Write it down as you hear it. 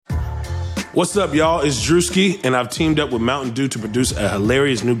What's up, y'all? It's Drewski, and I've teamed up with Mountain Dew to produce a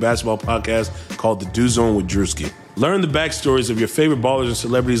hilarious new basketball podcast called The Dew Zone with Drewski. Learn the backstories of your favorite ballers and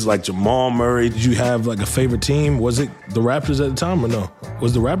celebrities like Jamal Murray. Did you have like a favorite team? Was it the Raptors at the time or no?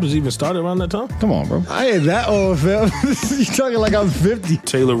 Was the Raptors even started around that time? Come on, bro. I ain't that old, fam. You talking like I'm 50.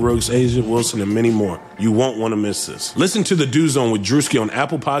 Taylor Rooks, Asia Wilson, and many more. You won't want to miss this. Listen to The Dew Zone with Drewski on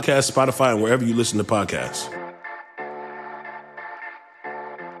Apple Podcasts, Spotify, and wherever you listen to podcasts.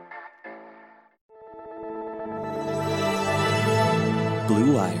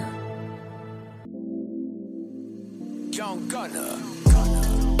 Blue Wire. Young Gunner.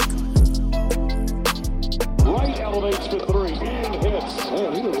 Wright elevates for three and hits.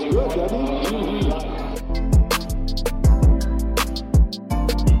 Man, he looks good, doesn't he?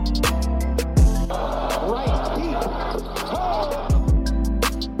 Right deep.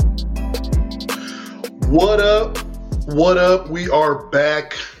 What up? What up? We are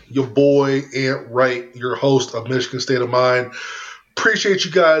back. Your boy, Ant Wright, your host of Michigan State of Mind. Appreciate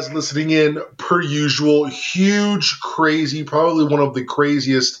you guys listening in per usual. Huge, crazy, probably one of the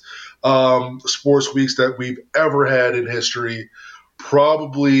craziest sports weeks that we've ever had in history.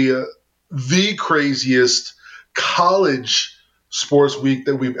 Probably the craziest college sports week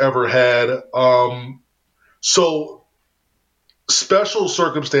that we've ever had. So special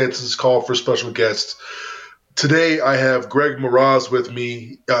circumstances call for special guests. Today I have Greg Mroz with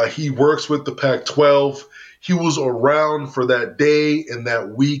me. He works with the Pac-12. He was around for that day and that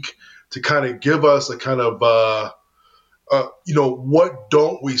week to kind of give us a kind of, what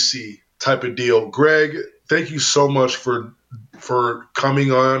don't we see type of deal. Greg, thank you so much for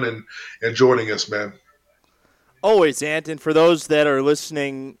coming on and joining us, man. Always, Ant. And for those that are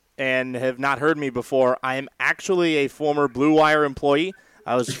listening and have not heard me before, I am actually a former Blue Wire employee.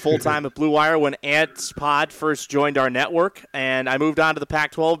 I was full-time at Blue Wire when Ant's pod first joined our network, and I moved on to the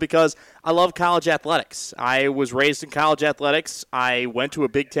Pac-12 because I love college athletics. I was raised in college athletics. I went to a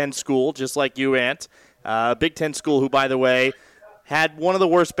Big Ten school, just like you, Ant. Big Ten school who, by the way, had one of the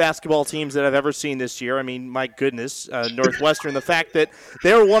worst basketball teams that I've ever seen this year. I mean, my goodness, Northwestern. The fact that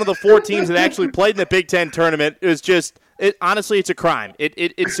they were one of the 4 teams that actually played in the Big Ten tournament is just – honestly, it's a crime.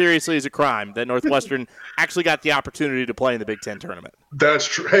 It seriously is a crime that Northwestern actually got the opportunity to play in the Big Ten tournament. That's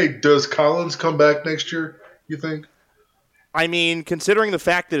true. Hey, does Collins come back next year, you think? I mean, considering the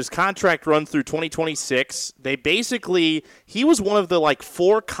fact that his contract runs through 2026, he was one of the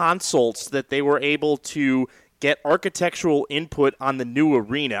 4 consults that they were able to get architectural input on the new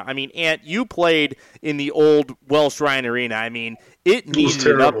arena. I mean, Ant, you played in the old Welsh Ryan Arena. I mean, it needed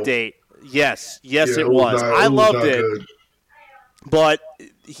an update. Yes, it was. I loved it. Good. But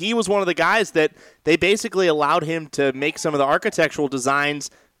he was one of the guys that they basically allowed him to make some of the architectural designs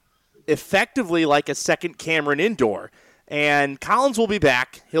effectively like a second Cameron Indoor. And Collins will be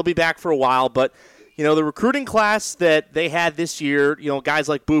back. He'll be back for a while. But, the recruiting class that they had this year, guys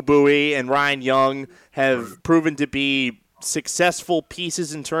like Boo Buie and Ryan Young have proven to be successful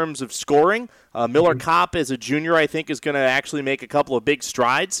pieces in terms of scoring. Miller Kopp as a junior, I think, is going to actually make a couple of big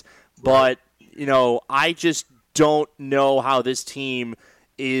strides. But, I just don't know how this team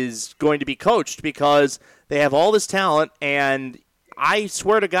is going to be coached because they have all this talent, and I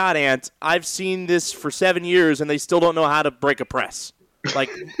swear to God, Ant, I've seen this for 7 years, and they still don't know how to break a press.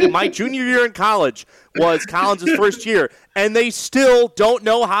 My junior year in college was Collins' first year, and they still don't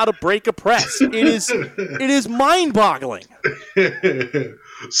know how to break a press. It is mind-boggling.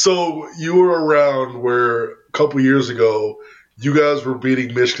 So you were around where a couple years ago you guys were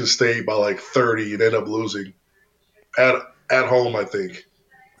beating Michigan State by 30 and ended up losing at home, I think.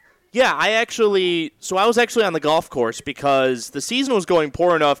 Yeah, I was actually on the golf course because the season was going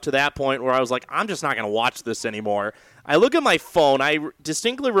poor enough to that point where I was like, I'm just not going to watch this anymore. I look at my phone. I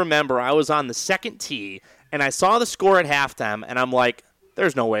distinctly remember I was on the second tee, and I saw the score at halftime, and I'm like,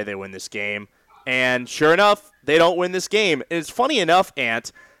 there's no way they win this game. And sure enough, they don't win this game. And it's funny enough,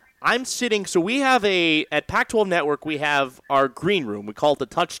 Ant, I'm sitting, so we have at Pac-12 Network, we have our green room. We call it the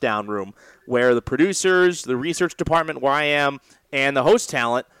touchdown room, where the producers, the research department where I am, and the host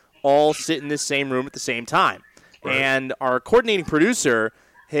talent all sit in this same room at the same time. Right. And our coordinating producer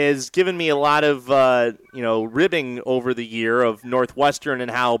has given me a lot of, ribbing over the year of Northwestern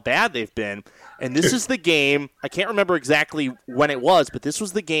and how bad they've been. And this is the game, I can't remember exactly when it was, but this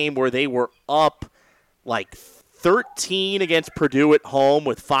was the game where they were up 13 against Purdue at home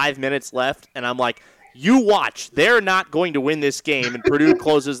with 5 minutes left, and I'm like, you watch. They're not going to win this game, and Purdue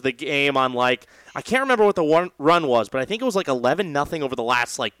closes the game on I can't remember what the run was, but I think it was 11-0 over the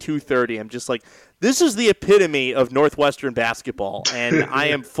last 2:30. I'm just like, this is the epitome of Northwestern basketball, and I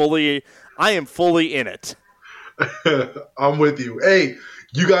am fully in it. I'm with you. Hey,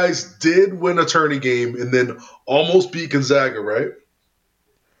 You guys did win a tourney game and then almost beat Gonzaga, right?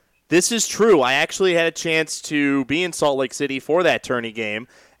 This is true. I actually had a chance to be in Salt Lake City for that tourney game,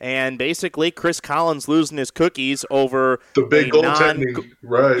 and basically Chris Collins losing his cookies over the big goaltending,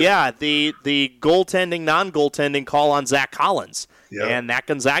 right? Yeah, the goaltending, non-goaltending call on Zach Collins. Yeah. And that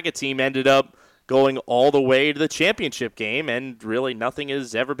Gonzaga team ended up going all the way to the championship game, and really nothing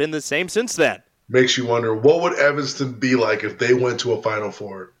has ever been the same since then. Makes you wonder, what would Evanston be like if they went to a Final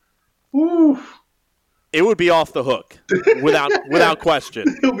Four? Woo. It would be off the hook, without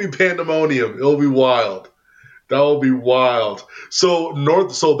question. It'll be pandemonium. It'll be wild. That will be wild. So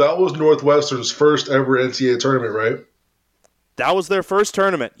that was Northwestern's first ever NCAA tournament, right? That was their first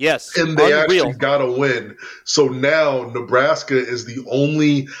tournament, yes. And they actually got a win. So now Nebraska is the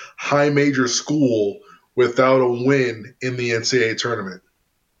only high major school without a win in the NCAA tournament.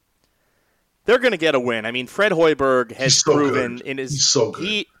 They're going to get a win. I mean, Fred Hoiberg has proven in his he's so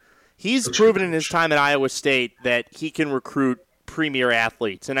good. He's proven in his time at Iowa State that he can recruit premier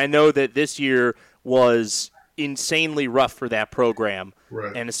athletes. And I know that this year was insanely rough for that program.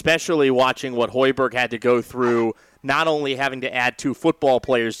 Right. And especially watching what Hoiberg had to go through, not only having to add 2 football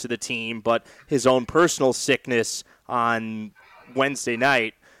players to the team, but his own personal sickness on Wednesday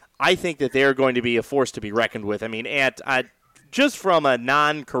night. I think that they're going to be a force to be reckoned with. I mean, just from a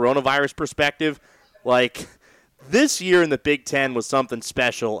non-coronavirus perspective, like this year in the Big Ten was something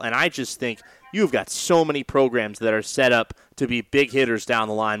special, and I just think you've got so many programs that are set up to be big hitters down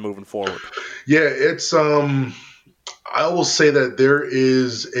the line moving forward. Yeah, it's I will say that there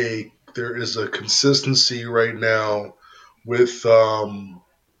is a consistency right now with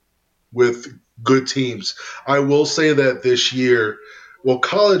good teams. I will say that this year, well,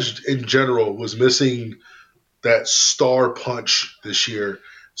 college in general was missing that star punch this year.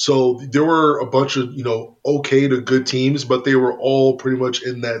 So there were a bunch of, okay to good teams, but they were all pretty much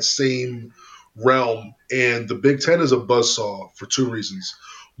in that same realm. And the Big Ten is a buzzsaw for 2 reasons.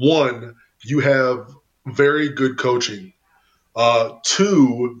 1, you have very good coaching.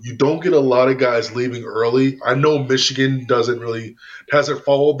 2, you don't get a lot of guys leaving early. I know Michigan hasn't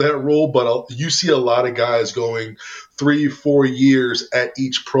followed that rule, but you see a lot of guys going 3-4 years at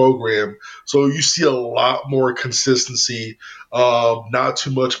each program. So you see a lot more consistency, not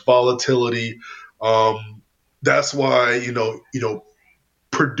too much volatility. That's why,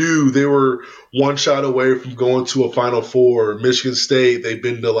 Purdue, they were 1 shot away from going to a Final Four. Michigan State, they've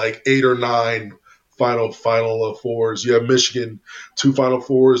been to like 8 or 9 Final Fours. You have Michigan, 2 Final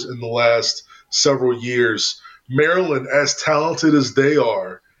Fours in the last several years. Maryland, as talented as they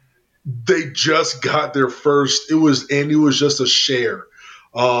are, they just got their first. It was just a share.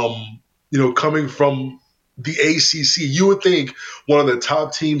 Coming from the ACC, you would think one of the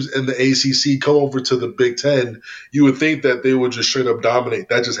top teams in the ACC come over to the Big Ten. You would think that they would just straight up dominate.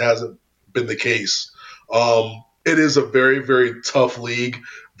 That just hasn't been the case. It is a very, very tough league,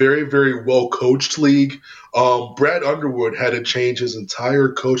 very, very well-coached league. Brad Underwood had to change his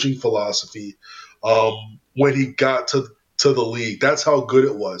entire coaching philosophy when he got to the league. That's how good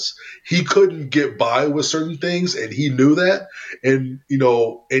it was. He couldn't get by with certain things, and he knew that. And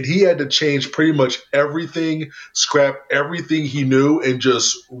he had to change pretty much everything, scrap everything he knew, and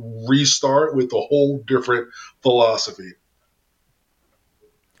just restart with a whole different philosophy.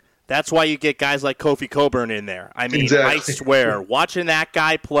 That's why you get guys like Kofi Cockburn in there. I mean, exactly. I swear, watching that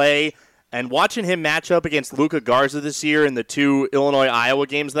guy play and watching him match up against Luka Garza this year in the 2 Illinois-Iowa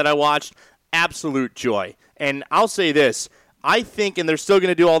games that I watched, absolute joy. And I'll say this, I think, and they're still going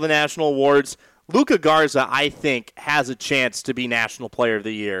to do all the national awards, Luka Garza, I think, has a chance to be National Player of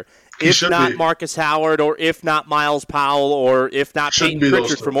the Year. If not Marcus Howard, or if not Miles Powell, or if not Peyton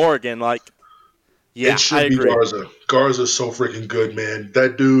Pritchard from Oregon, yeah, it should be Garza. Garza's so freaking good, man.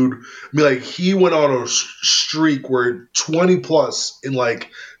 That dude, he went on a streak where 20-plus in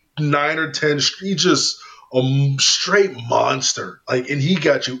 9 or 10. He's just a straight monster. And he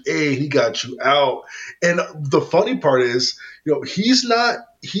got you in, he got you out. And the funny part is, he's not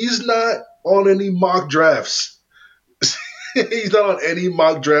on any mock drafts. He's not on any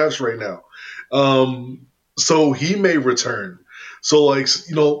mock drafts right now. So he may return. So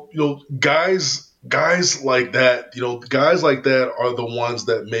guys like that are the ones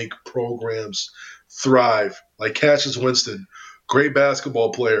that make programs thrive. Like Cassius Winston, great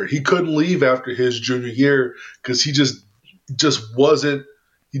basketball player. He couldn't leave after his junior year because he just didn't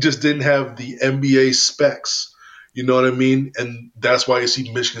have the NBA specs. You know what I mean? And that's why you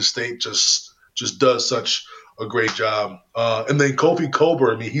see Michigan State just does such a great job. And then Kofi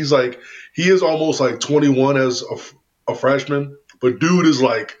Cockburn, he is almost 21 as a freshman, but dude is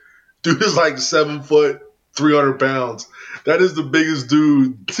 7'3", 300 pounds. That is the biggest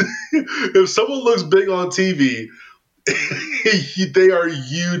dude. If someone looks big on TV, they are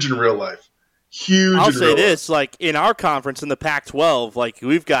huge in real life. Huge. I'll say this, like in our conference in the Pac-12, like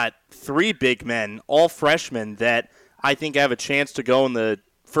we've got 3 big men, all freshmen, that I think have a chance to go in the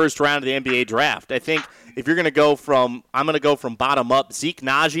first round of the NBA draft. I think if you're going to go from, I'm going to go from bottom up. Zeke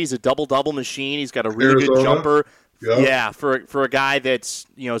Najee's a double-double machine. He's got a really good jumper. Yep. Yeah, for a guy that's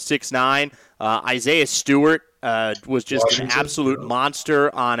 6'9". Isaiah Stewart was just Washington, an absolute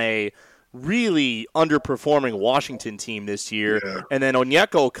monster on a really underperforming Washington team this year. Yeah. And then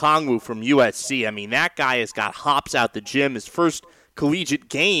Onyeka Okongwu from USC. I mean, that guy has got hops out the gym. His first collegiate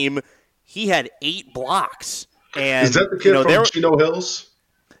game, he had 8 blocks. And, is that the kid from Chino Hills?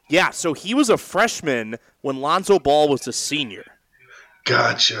 Yeah, so he was a freshman when Lonzo Ball was a senior.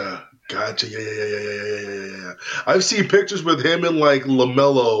 Gotcha. Yeah. I've seen pictures with him and like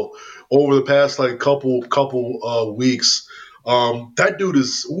LaMelo over the past like couple weeks. That dude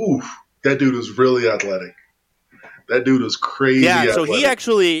is really athletic. That dude is crazy. Yeah, so athletic. he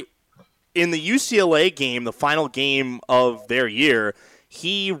actually, in the UCLA game, the final game of their year,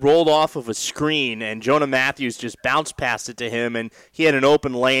 he rolled off of a screen and Jonah Matthews just bounced past it to him, and he had an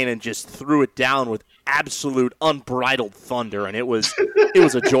open lane and just threw it down with absolute unbridled thunder, and it was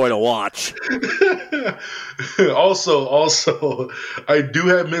a joy to watch. Also, I do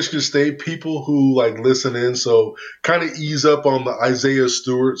have Michigan State people who like listen in, so kind of ease up on the Isaiah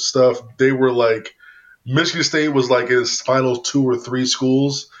Stewart stuff. They were like, Michigan State was like his final 2 or 3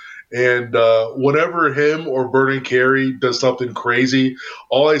 schools. And whenever him or Vernon Carey does something crazy,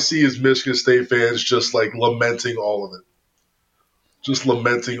 all I see is Michigan State fans just like lamenting all of it. Just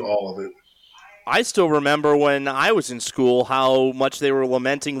lamenting all of it. I still remember when I was in school how much they were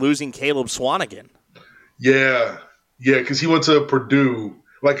lamenting losing Caleb Swanigan. Yeah, because he went to Purdue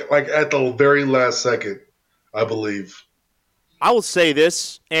like at the very last second, I believe. I will say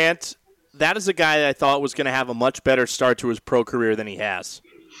this, Ant, that is a guy that I thought was going to have a much better start to his pro career than he has.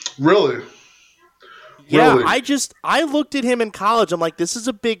 Really? Yeah, Really? I looked at him in college. I'm like, this is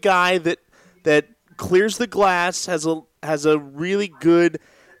a big guy that clears the glass, has a really good,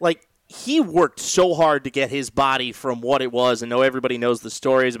 like, he worked so hard to get his body from what it was. I know everybody knows the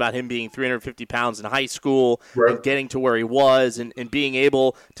stories about him being 350 pounds in high school and getting to where he was and being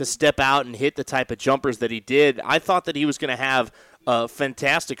able to step out and hit the type of jumpers that he did. I thought that he was going to have a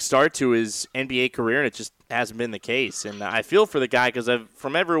fantastic start to his NBA career, and it just hasn't been the case. And I feel for the guy because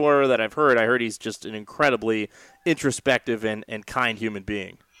from everywhere that I've heard, I heard he's just an incredibly introspective and kind human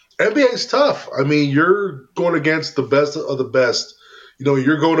being. NBA is tough. I mean, you're going against the best of the best.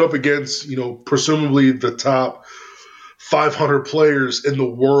 You're going up against, presumably the top 500 players in the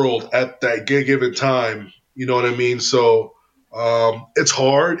world at that given time. You know what I mean? So it's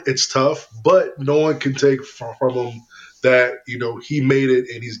hard. It's tough. But no one can take from him that, he made it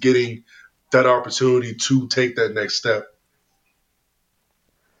and he's getting that opportunity to take that next step.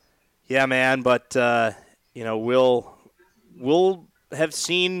 Yeah, man. But, we'll have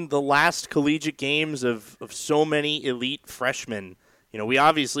seen the last collegiate games of so many elite freshmen. We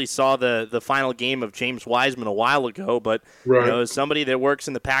obviously saw the final game of James Wiseman a while ago, but as somebody that works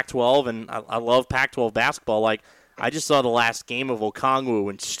in the Pac-12, and I love Pac-12 basketball, like I just saw the last game of Okongwu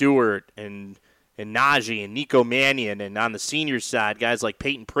and Stewart and Najee and Nico Mannion, and on the senior side, guys like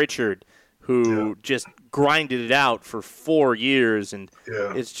Peyton Pritchard, who just grinded it out for 4 years, and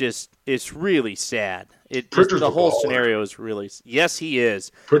it's really sad. The whole scenario is really – yes, he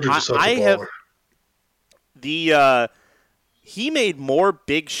is. Pritchard's such a baller. He made more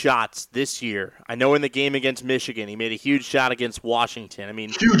big shots this year. I know in the game against Michigan, he made a huge shot against Washington. I mean,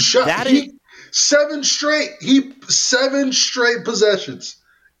 huge shot. Seven straight possessions.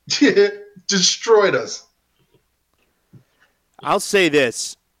 Destroyed us. I'll say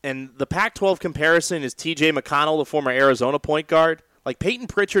this, and the Pac-12 comparison is T.J. McConnell, the former Arizona point guard. Like Peyton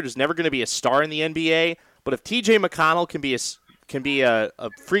Pritchard is never going to be a star in the NBA, but if T.J. McConnell can be a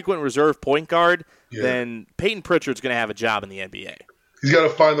frequent reserve point guard, then Peyton Pritchard's going to have a job in the NBA. He's got to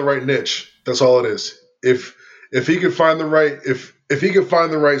find the right niche. That's all it is. If he can find the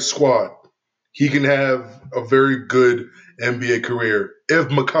right squad, he can have a very good NBA career. If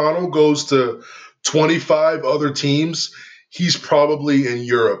McConnell goes to 25 other teams, he's probably in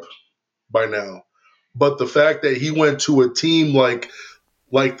Europe by now. But the fact that he went to a team like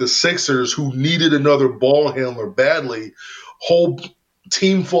the Sixers, who needed another ball handler badly, whole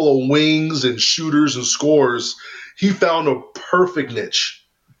team full of wings and shooters and scorers, he found a perfect niche,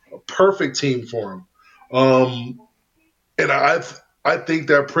 a perfect team for him. And I think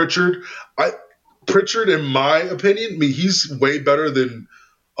that Pritchard, in my opinion, he's way better than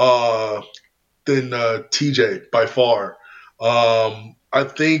TJ by far. I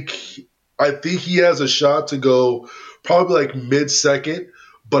think he has a shot to go probably like mid-second,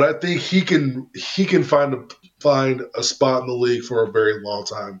 but I think he can find a spot in the league for a very long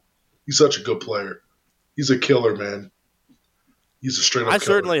time. He's such a good player. He's a killer, man. He's a straight up killer. I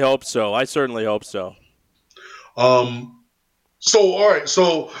certainly hope so. So all right,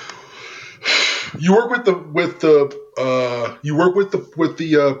 so you work with the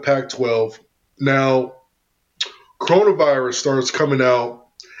Pac-12. Now, coronavirus starts coming out.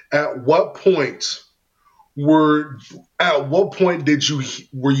 At what point were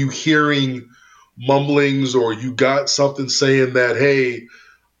you hearing mumblings, or you got something saying that, hey,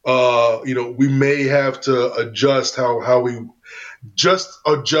 we may have to adjust how we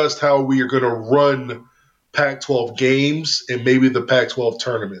are going to run Pac-12 games and maybe the Pac-12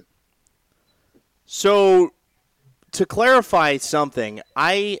 tournament? So, to clarify something,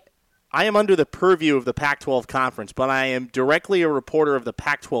 I am under the purview of the Pac-12 conference, but I am directly a reporter of the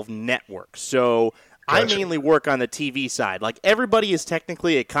Pac-12 network. So gotcha. I mainly work on the TV side. Like, everybody is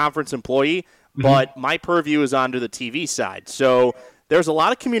technically a conference employee, but my purview is onto the TV side. So there's a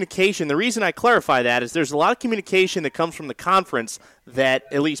lot of communication. The reason I clarify that is there's a lot of communication that comes from the conference that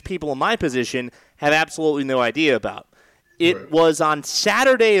at least people in my position have absolutely no idea about. It was on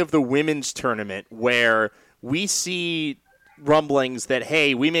Saturday of the women's tournament where we see rumblings that,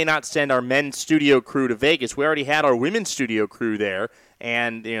 hey, we may not send our men's studio crew to Vegas. We already had our women's studio crew there,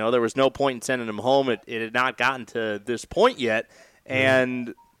 and there was no point in sending them home. It had not gotten to this point yet,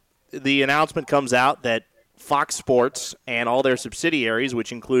 and the announcement comes out that Fox Sports and all their subsidiaries,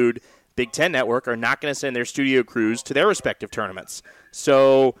 which include Big Ten Network, are not going to send their studio crews to their respective tournaments.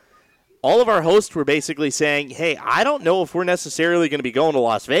 So all of our hosts were basically saying, hey, I don't know if we're necessarily going to be going to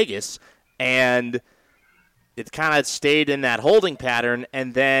Las Vegas, and it kind of stayed in that holding pattern,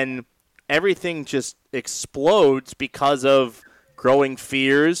 and then everything just explodes because of growing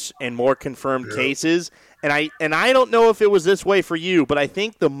fears and more confirmed cases. And I don't know if it was this way for you, but I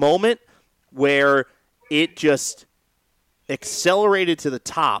think the moment where it just accelerated to the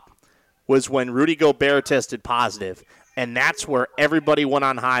top was when Rudy Gobert tested positive, and that's where everybody went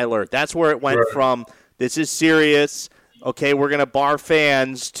on high alert. That's where it went from, this is serious, okay, we're going to bar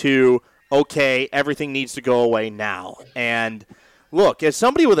fans, to, okay, everything needs to go away now. And look, as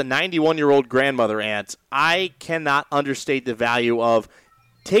somebody with a 91-year-old grandmother aunt, I cannot understate the value of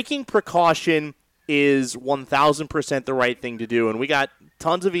taking precaution is 1,000% the right thing to do. And we got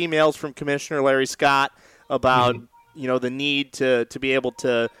tons of emails from Commissioner Larry Scott about the need to be able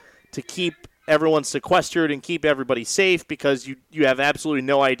to keep everyone sequestered and keep everybody safe, because you have absolutely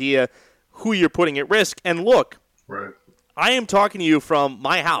no idea who you're putting at risk. And look, I am talking to you from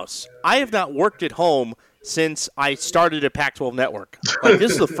my house. I have not worked at home since I started at Pac-12 Network. Like,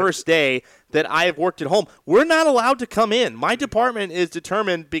 this is the first day that I have worked at home. We're not allowed to come in. My department is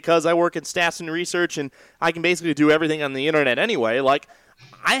determined, because I work in stats and research, and I can basically do everything on the internet anyway. Like,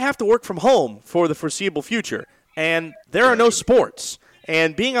 I have to work from home for the foreseeable future, and there are no sports.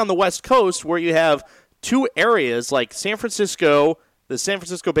 And being on the West Coast, where you have two areas like San Francisco, the San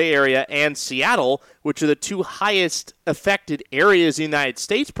Francisco Bay Area, and Seattle, which are the two highest affected areas in the United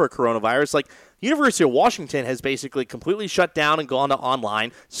States per coronavirus, like, University of Washington has basically completely shut down and gone to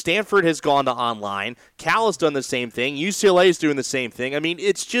online. Stanford has gone to online. Cal has done the same thing. UCLA is doing the same thing. I mean,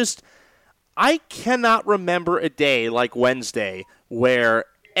 it's just, I cannot remember a day like Wednesday where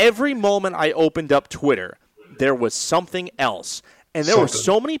every moment I opened up Twitter, there was something else. And there were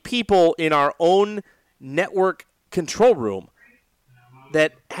so many people in our own network control room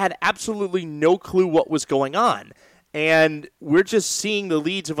that had absolutely no clue what was going on. And we're just seeing the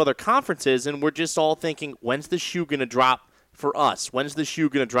leads of other conferences, and we're just all thinking, when's the shoe going to drop for us? When's the shoe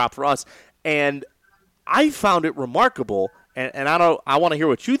going to drop for us? And I found it remarkable, and I want to hear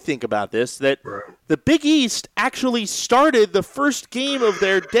what you think about this, that the Big East actually started the first game of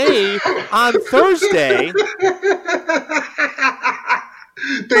their day on Thursday.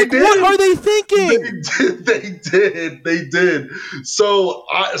 They did. What are they thinking? They did. So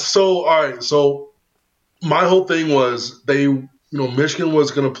all right. So my whole thing was Michigan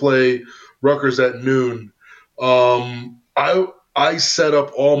was going to play Rutgers at noon. I set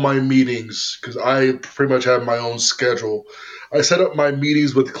up all my meetings, because I pretty much have my own schedule. I set up my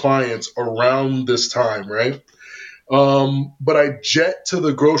meetings with clients around this time, right? But I jet to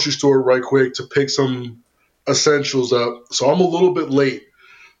the grocery store right quick to pick some essentials up. So I'm a little bit late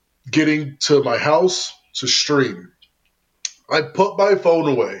getting to my house to stream. I put my phone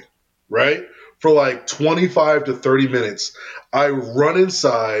away, right? For like 25 to 30 minutes. I run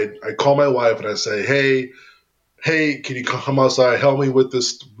inside, I call my wife, and I say, hey, hey, can you come outside, help me with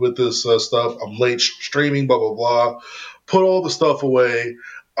this stuff? I'm late streaming, blah blah blah. Put all the stuff away.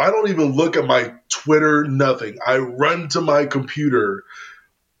 I don't even look at my Twitter, nothing. I run to my computer,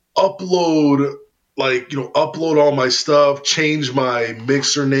 upload all my stuff, change my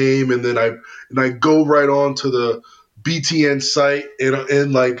mixer name, and then I go right on to the BTN site,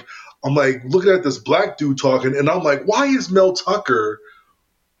 and like I'm like looking at this black dude talking, and I'm like, why is Mel Tucker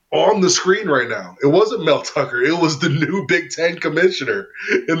on the screen right now? It wasn't Mel Tucker. It was the new Big Ten commissioner.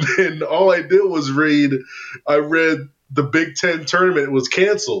 And then all I did was read the Big Ten tournament was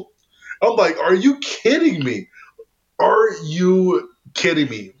canceled. I'm like, are you kidding me? Are you kidding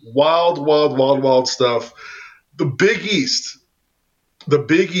me? Wild, wild, wild, wild stuff. The Big East.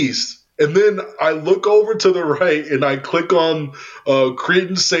 And then I look over to the right and I click on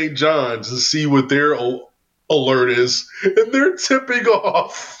Creighton St. John's to see what their alert is. And they're tipping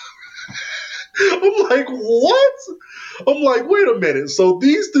off. I'm like, what? I'm like, wait a minute. So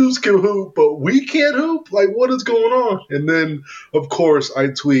these dudes can hoop, but we can't hoop? Like, what is going on? And then, of course, I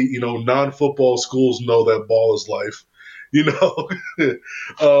tweet, non-football schools know that ball is life,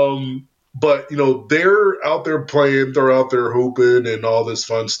 But, they're out there playing, they're out there hooping and all this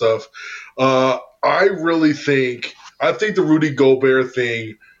fun stuff. I think the Rudy Gobert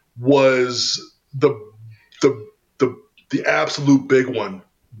thing was the absolute big one.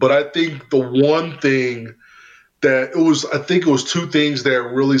 But I think the one thing it was two things that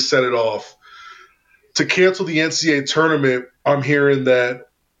really set it off. To cancel the NCAA tournament, I'm hearing that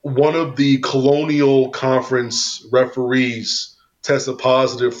one of the Colonial Conference referees tested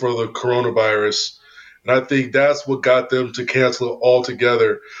positive for the coronavirus. And I think that's what got them to cancel it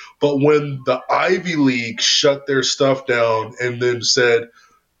altogether. But when the Ivy League shut their stuff down and then said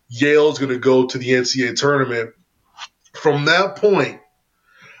Yale's going to go to the NCAA tournament, from that point,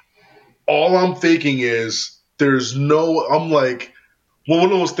 all I'm thinking is I'm like, one of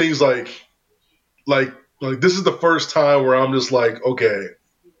those things like this is the first time where I'm just like, okay,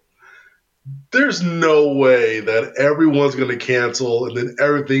 there's no way that everyone's going to cancel and then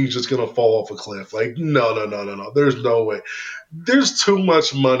everything's just going to fall off a cliff. Like, no. There's no way. There's too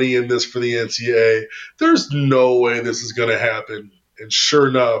much money in this for the NCAA. There's no way this is going to happen. And sure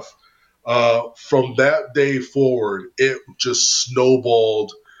enough, from that day forward, it just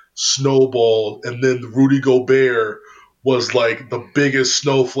snowballed. And then Rudy Gobert was like the biggest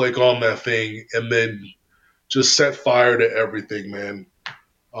snowflake on that thing and then just set fire to everything, man.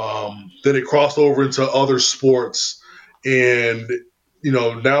 Then it crossed over into other sports, and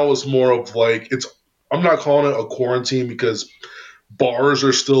now it's more of like I'm not calling it a quarantine because bars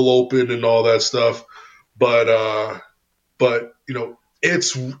are still open and all that stuff, but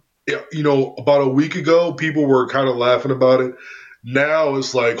it's about a week ago people were kind of laughing about it. Now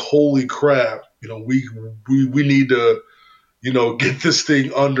it's like, holy crap, we need to get this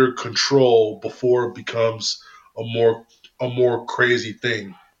thing under control before it becomes a more crazy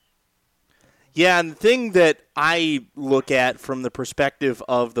thing. Yeah, and the thing that I look at from the perspective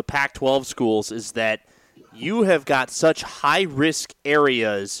of the Pac-12 schools is that you have got such high-risk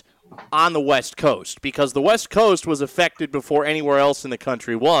areas on the West Coast because the West Coast was affected before anywhere else in the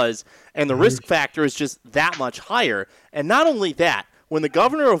country was, and the risk factor is just that much higher. And not only that, when the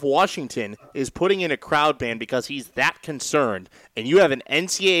governor of Washington is putting in a crowd ban because he's that concerned, and you have an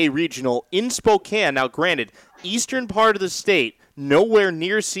NCAA regional in Spokane, now granted, eastern part of the state, nowhere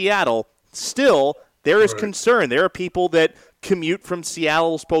near Seattle, still, there is concern. There are people that commute from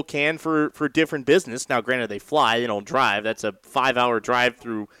Seattle to Spokane for different business. Now, granted, they fly. They don't drive. That's a 5-hour drive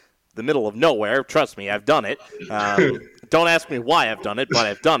through the middle of nowhere. Trust me, I've done it. Don't ask me why I've done it, but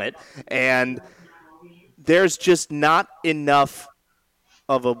I've done it. And there's just not enough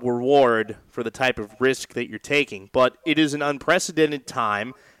of a reward for the type of risk that you're taking. But it is an unprecedented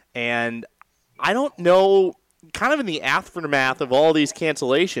time, and I don't know, kind of in the aftermath of all these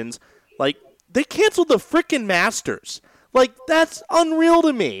cancellations, like, they canceled the frickin' Masters. Like, that's unreal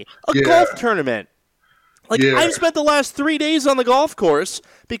to me. A golf tournament. Like, I've spent the last 3 days on the golf course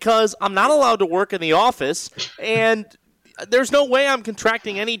because I'm not allowed to work in the office, and there's no way I'm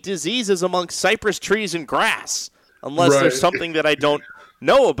contracting any diseases amongst cypress trees and grass unless there's something that I don't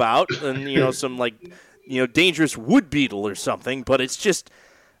know about and, some, dangerous wood beetle or something. But it's just,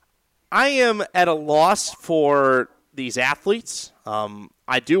 I am at a loss for these athletes.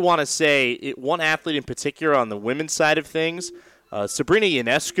 I do want to say one athlete in particular on the women's side of things, Sabrina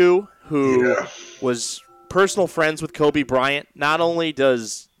Ionescu, who was personal friends with Kobe Bryant. Not only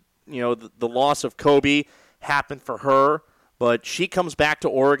does the loss of Kobe happen for her, but she comes back to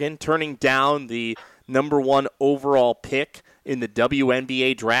Oregon, turning down the #1 overall pick in the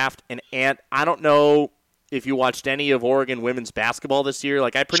WNBA draft. And I don't know if you watched any of Oregon women's basketball this year.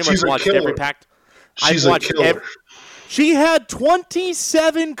 Like I pretty She's much a watched killer. every pack. She's I've watched a killer. She had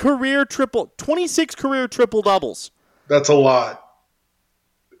 26 career triple doubles. That's a lot.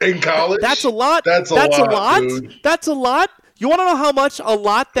 In college? That's a lot. That's a lot, dude. That's a lot. You want to know how much a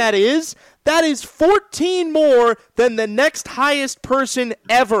lot that is? That is 14 more than the next highest person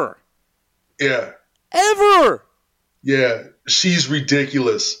ever. Yeah. Ever. Yeah. She's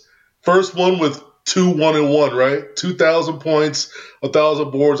ridiculous. First one with 2 1-1, right? 2,000 points, 1,000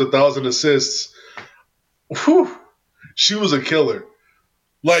 boards, 1,000 assists. Whew. She was a killer.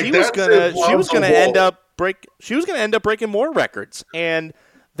 Like she was gonna end up breaking more records. And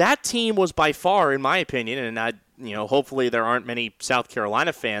that team was by far, in my opinion, and hopefully there aren't many South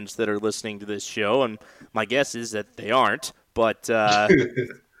Carolina fans that are listening to this show, and my guess is that they aren't. But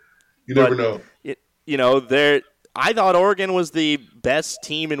you never know. I thought Oregon was the best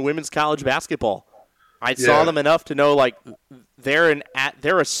team in women's college basketball. I saw them enough to know like they're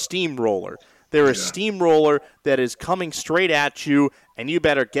a steamroller. They're a steamroller that is coming straight at you, and you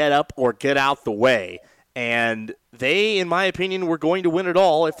better get up or get out the way. And they, in my opinion, were going to win it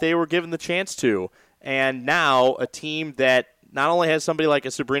all if they were given the chance to. And now a team that not only has somebody like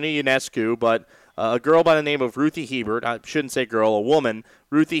a Sabrina Ionescu, but a girl by the name of Ruthie Hebert, I shouldn't say girl, a woman,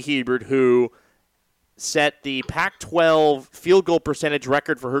 Ruthie Hebert, who set the Pac-12 field goal percentage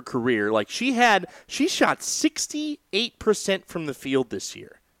record for her career. Like she shot 68% from the field this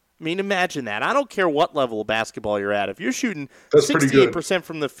year. I mean, imagine that. I don't care what level of basketball you're at. If you're shooting 68%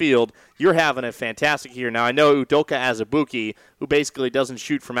 from the field, you're having a fantastic year. Now, I know Udoka Azubuike, who basically doesn't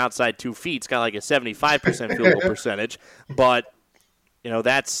shoot from outside 2 feet, has got like a 75% field goal percentage. But,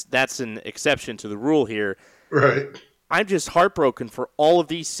 that's an exception to the rule here. Right. I'm just heartbroken for all of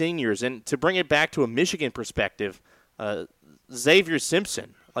these seniors. And to bring it back to a Michigan perspective, Xavier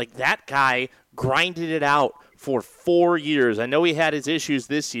Simpson, like that guy grinded it out for 4 years. I know he had his issues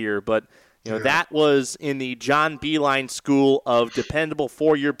this year, but that was in the John Beilein school of dependable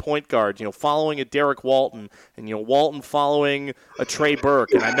 4-year point guards, following a Derek Walton, and Walton following a Trey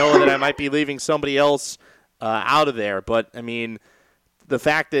Burke. And I know that I might be leaving somebody else out of there, but I mean, the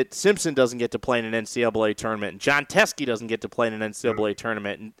fact that Simpson doesn't get to play in an NCAA tournament, and John Teske doesn't get to play in an NCAA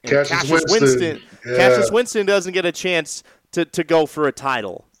tournament, and Cassius Winston doesn't get a chance to go for a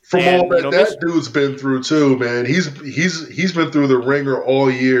title. From all that dude's been through too, man. He's been through the ringer all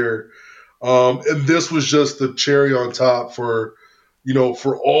year, and this was just the cherry on top for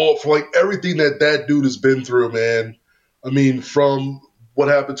everything that dude has been through, man. I mean, from what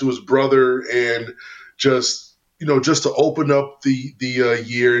happened to his brother and just to open up the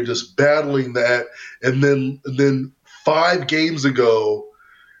year and just battling that, and then 5 games ago,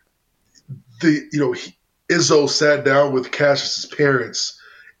 Izzo sat down with Cassius's parents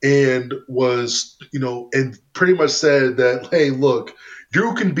and was, and pretty much said that, hey, look,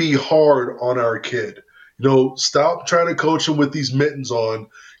 you can be hard on our kid. Stop trying to coach him with these mittens on.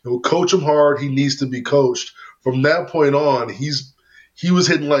 Coach him hard. He needs to be coached. From that point on, he was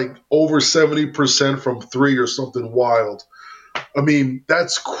hitting like over 70% from 3 or something wild. I mean,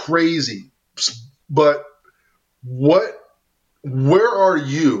 that's crazy. But where are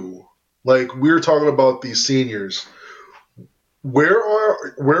you? Like, we're talking about these seniors. Where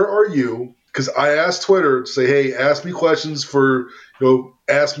are you? Because I asked Twitter to say, hey, ask me questions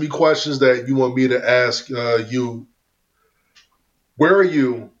ask me questions that you want me to ask you. Where are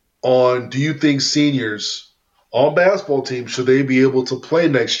you on, do you think seniors on basketball teams, should they be able to play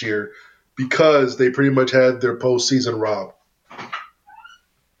next year because they pretty much had their postseason robbed?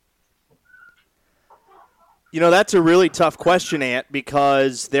 That's a really tough question, Ant,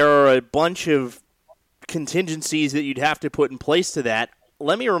 because there are a bunch of contingencies that you'd have to put in place to that.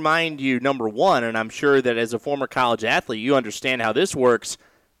 Let me remind you, number one, and I'm sure that as a former college athlete, you understand how this works.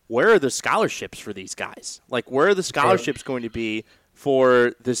 Where are the scholarships for these guys? Like, where are the scholarships going to be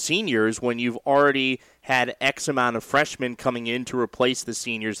for the seniors when you've already had X amount of freshmen coming in to replace the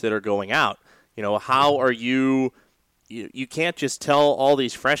seniors that are going out? How are you can't just tell all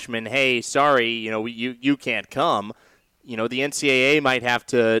these freshmen, hey, sorry, you can't come. The NCAA might have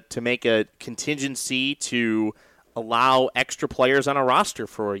to make a contingency to allow extra players on a roster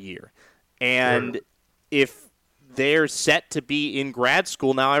for a year. And if they're set to be in grad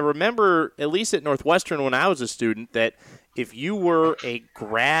school, now I remember, at least at Northwestern when I was a student, that if you were a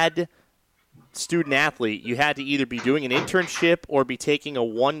grad student athlete, you had to either be doing an internship or be taking a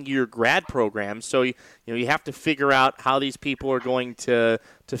 1-year grad program. So you have to figure out how these people are going to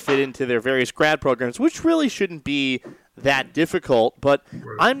fit into their various grad programs, which really shouldn't be that difficult. But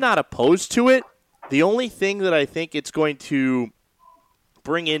I'm not opposed to it. The only thing that I think it's going to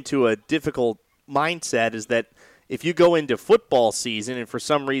bring into a difficult mindset is that if you go into football season and for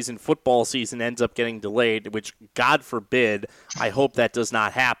some reason football season ends up getting delayed, which God forbid, I hope that does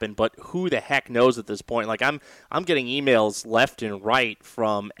not happen, but who the heck knows at this point? Like I'm getting emails left and right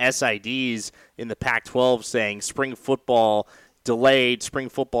from SIDs in the Pac-12 saying spring football delayed, spring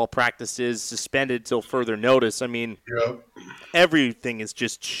football practices suspended till further notice. I mean, everything is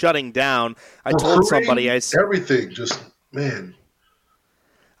just shutting down. I told somebody, everything just, man.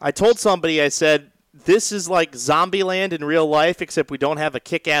 I told somebody, I said, this is like Zombieland in real life, except we don't have a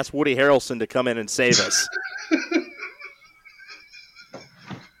kick-ass Woody Harrelson to come in and save us.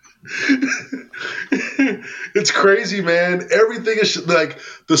 It's crazy, man. Everything is like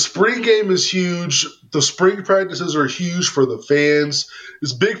the spring game is huge. The spring practices are huge for the fans.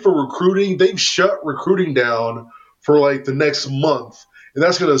 It's big for recruiting. They've shut recruiting down for like the next month, and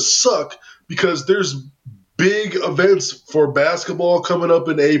that's going to suck because there's big events for basketball coming up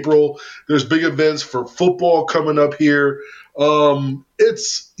in April. There's big events for football coming up here.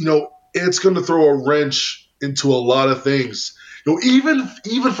 It's going to throw a wrench into a lot of things. Even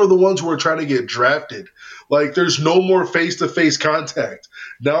for the ones who are trying to get drafted, like there's no more face-to-face contact.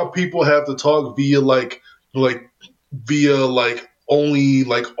 Now people have to talk via only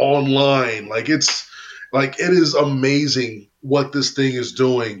online. Like it is amazing what this thing is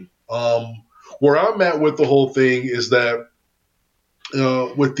doing. Where I'm at with the whole thing is that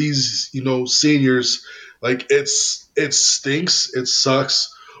with these, seniors, like it stinks, it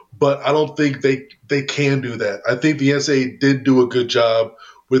sucks, but I don't think they can do that. I think the NCAA did do a good job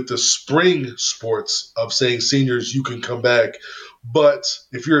with the spring sports of saying seniors, you can come back. But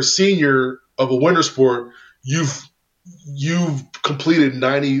if you're a senior of a winter sport, you've completed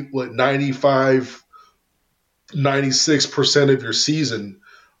 95, 96% of your season.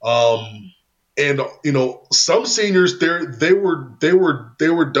 And some seniors they were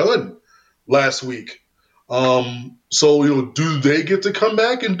done last week. So do they get to come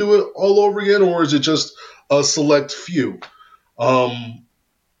back and do it all over again, or is it just a select few?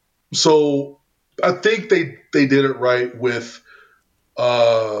 So I think they did it right with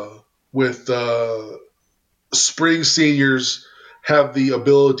spring seniors have the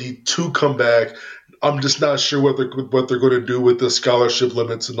ability to come back. I'm just not sure what they're going to do with the scholarship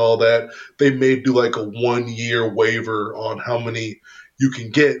limits and all that. They may do like a 1-year waiver on how many you can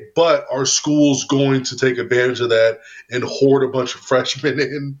get, but are schools going to take advantage of that and hoard a bunch of freshmen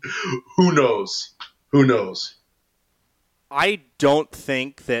in? Who knows? I don't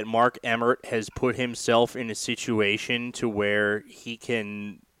think that Mark Emmert has put himself in a situation to where he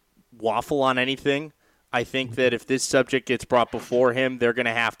can waffle on anything. I think that if this subject gets brought before him, they're going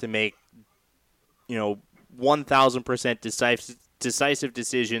to have to make 1,000% decisive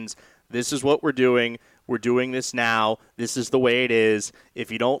decisions. This is what we're doing. We're doing this now. This is the way it is. If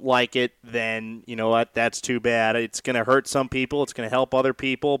you don't like it, then you know what? That's too bad. It's going to hurt some people. It's going to help other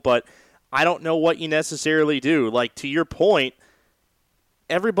people. But I don't know what you necessarily do. Like, to your point,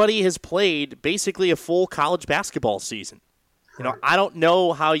 everybody has played basically a full college basketball season. I don't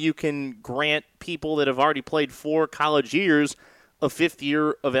know how you can grant people that have already played 4 college years a 5th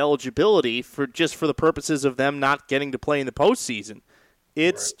year of eligibility for the purposes of them not getting to play in the postseason.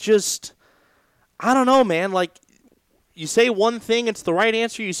 It's just, I don't know, man. Like, you say one thing, it's the right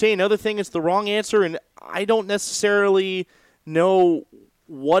answer. You say another thing, it's the wrong answer. And I don't necessarily know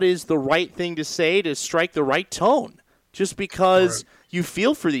what is the right thing to say to strike the right tone. Just because you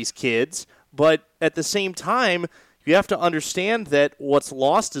feel for these kids, but at the same time, you have to understand that what's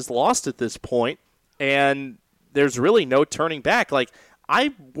lost is lost at this point, and there's really no turning back. Like,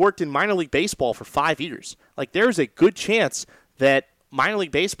 I worked in minor league baseball for 5 years. Like, there's a good chance that minor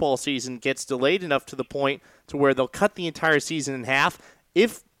league baseball season gets delayed enough to the point to where they'll cut the entire season in half,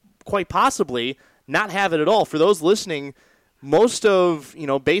 if quite possibly not have it at all. For those listening, most of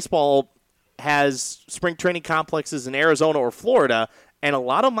baseball has spring training complexes in Arizona or Florida, and a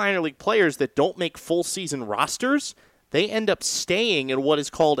lot of minor league players that don't make full season rosters, they end up staying in what is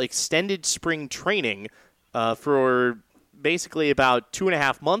called extended spring training for basically about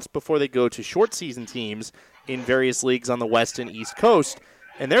 2.5 months before they go to short season teams in various leagues on the West and East Coast.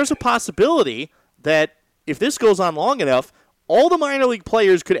 And there's a possibility that if this goes on long enough, all the minor league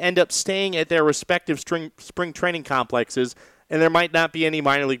players could end up staying at their respective spring training complexes, and there might not be any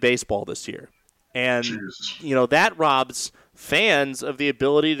minor league baseball this year. And, that robs fans of the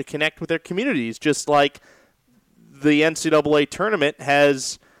ability to connect with their communities, just like the NCAA tournament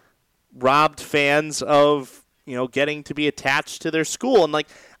has robbed fans of, getting to be attached to their school. And,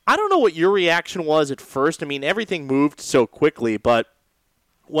 I don't know what your reaction was at first. I mean, everything moved so quickly, but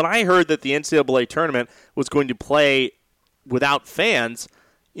when I heard that the NCAA tournament was going to play without fans,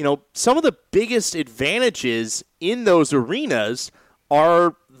 some of the biggest advantages in those arenas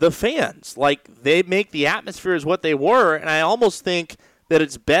are the fans. Like, they make the atmospheres what they were, and I almost think that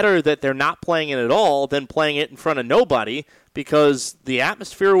it's better that they're not playing it at all than playing it in front of nobody, because the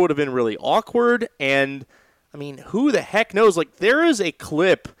atmosphere would have been really awkward, and, I mean, who the heck knows? Like, there is a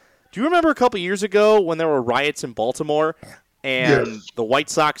clip. Do you remember a couple years ago when there were riots in Baltimore, and the White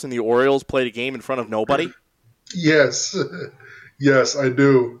Sox and the Orioles played a game in front of nobody? Yes. Yes, I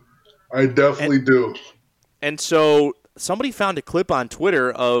do. I definitely do. And so somebody found a clip on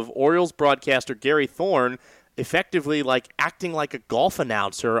Twitter of Orioles broadcaster Gary Thorne effectively acting like a golf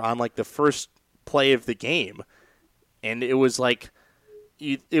announcer on the first play of the game. And it was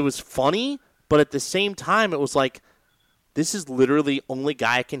it was funny, but at the same time it was this is literally the only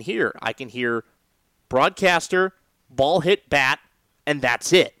guy I can hear. I can hear broadcaster, ball hit bat, and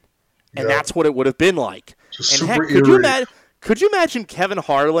that's it. And that's what it would have been like. Just and super heck, could you imagine Kevin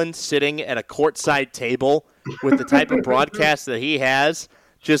Harlan sitting at a courtside table with the type of broadcast that he has,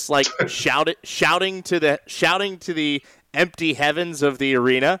 just shouting to the empty heavens of the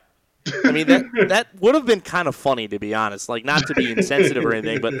arena? I mean, that would have been kind of funny, to be honest. Not to be insensitive or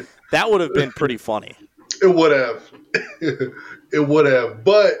anything, but that would have been pretty funny. It would have. It would have.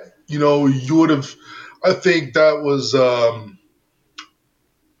 But, you would have – I think that was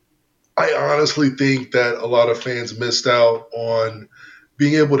I honestly think that a lot of fans missed out on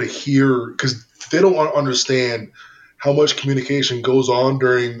being able to hear, because they don't understand how much communication goes on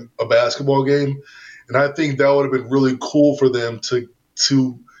during a basketball game. And I think that would have been really cool for them to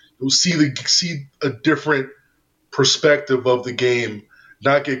see a different perspective of the game,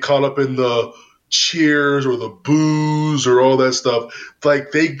 not get caught up in the cheers or the boos or all that stuff.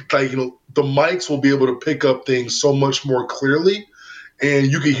 The mics will be able to pick up things so much more clearly.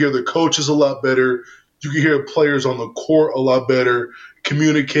 And you can hear the coaches a lot better. You can hear players on the court a lot better,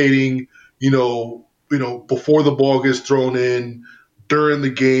 communicating, before the ball gets thrown in, during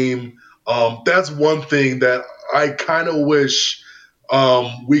the game. That's one thing that I kind of wish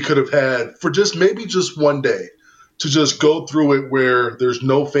we could have had for maybe just one day, to just go through it where there's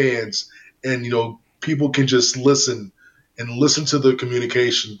no fans and, people can just listen to the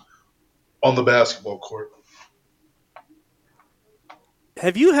communication on the basketball court.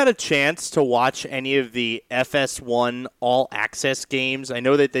 Have you had a chance to watch any of the FS1 all-access games? I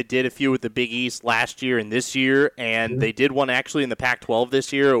know that they did a few with the Big East last year and this year, and they did one actually in the Pac-12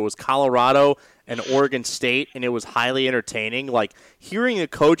 this year. It was Colorado and Oregon State, and it was highly entertaining. Hearing the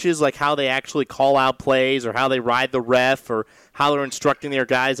coaches, how they actually call out plays or how they ride the ref or how they're instructing their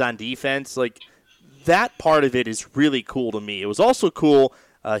guys on defense, that part of it is really cool to me. It was also cool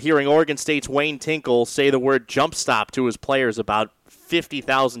hearing Oregon State's Wayne Tinkle say the word jump stop to his players about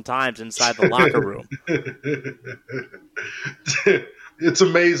 50,000 times inside the locker room. It's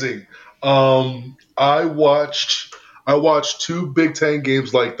amazing. I watched 2 Big Ten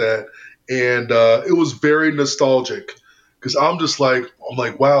games like that, and it was very nostalgic, because I'm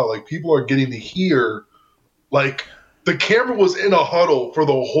like, wow, people are getting to hear, the camera was in a huddle for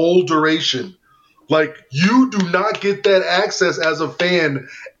the whole duration. You do not get that access as a fan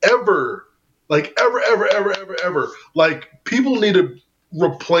ever. Ever. People need to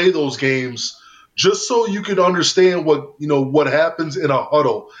replay those games just so you can understand what happens in a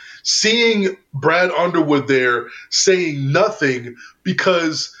huddle. Seeing Brad Underwood there saying nothing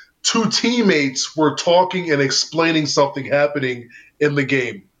because 2 teammates were talking and explaining something happening in the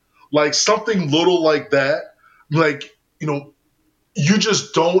game. Something little like that, you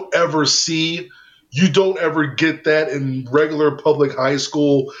just don't ever see. You don't ever get that in regular public high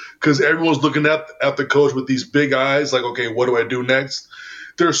school, because everyone's looking at the coach with these big eyes, okay, what do I do next?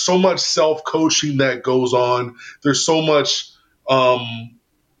 There's so much self-coaching that goes on. There's so much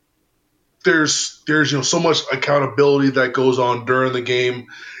there's so much accountability that goes on during the game,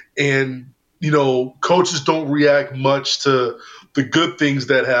 and coaches don't react much to the good things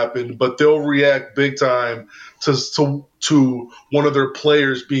that happen, but they'll react big time to one of their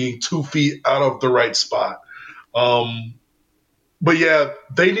players being 2 feet out of the right spot. But yeah,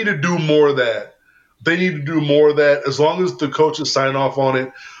 they need to do more of that. As long as the coaches sign off on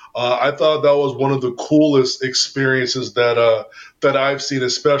it. I thought that was one of the coolest experiences that I've seen,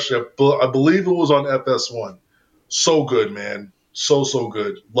 especially. I believe it was on FS1. So good, man. So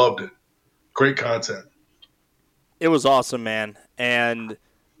good. Loved it. Great content. It was awesome, man. And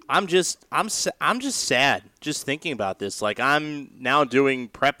I'm just sad just thinking about this. I'm now doing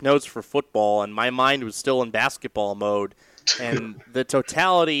prep notes for football, and my mind was still in basketball mode. And the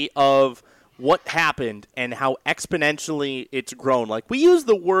totality of what happened and how exponentially it's grown. We use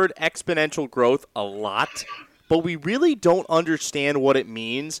the word exponential growth a lot, but we really don't understand what it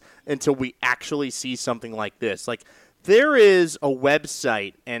means until we actually see something like this. Like, there is a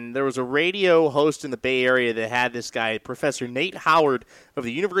website, and there was a radio host in the Bay Area that had this guy, Professor Nate Howard of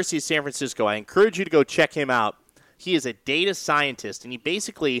the University of San Francisco. I encourage you to go check him out. He is a data scientist, and he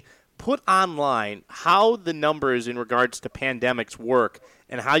basically put online how the numbers in regards to pandemics work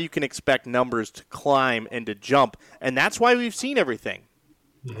and how you can expect numbers to climb and to jump. And that's why we've seen everything.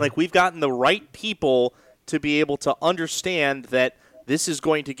 Like, we've gotten the right people to be able to understand that this is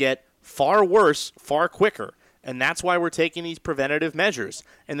going to get far worse, far quicker. And that's why we're taking these preventative measures.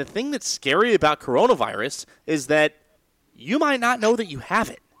 And the thing that's scary about coronavirus is that you might not know that you have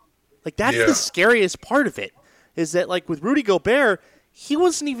it. Like, that's the scariest part of it, is that, like, with Rudy Gobert, he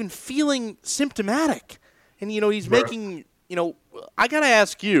wasn't even feeling symptomatic. And, you know, he's making, you know, I got to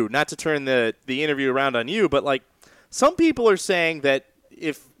ask you, not to turn the interview around on you, but, like, some people are saying that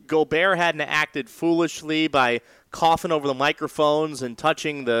if Gobert hadn't acted foolishly by coughing over the microphones and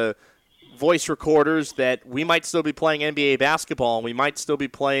touching the voice recorders, that we might still be playing NBA basketball and we might still be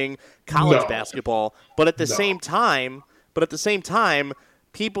playing college basketball. But at the same time,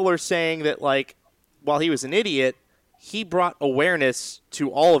 people are saying that, like, while he was an idiot, he brought awareness to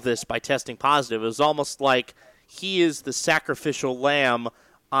all of this by testing positive. It was almost like he is the sacrificial lamb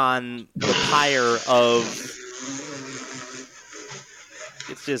on the pyre of...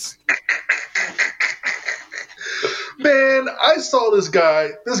 It's just... Man, I saw this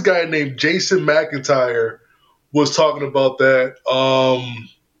guy named Jason McIntyre was talking about that.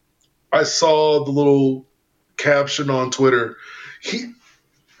 I saw the little caption on Twitter.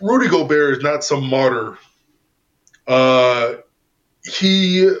 Rudy Gobert is not some martyr.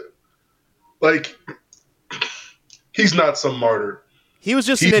 He's not some martyr. He was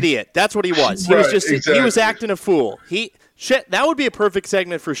just an idiot. That's what he was. He was just exactly. He was acting a fool. That would be a perfect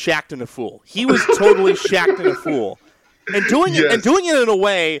segment for Shaqtin' a Fool. He was totally Shaqtin' a Fool. And doing it in a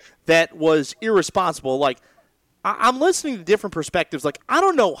way that was irresponsible. Like, I'm listening to different perspectives. Like, I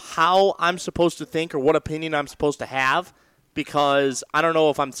don't know how I'm supposed to think or what opinion I'm supposed to have, because I don't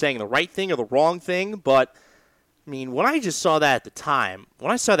know if I'm saying the right thing or the wrong thing. But, I mean, when I just saw that at the time,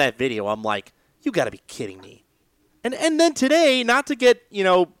 when I saw that video, I'm like, you got to be kidding me. And then today, not to get, you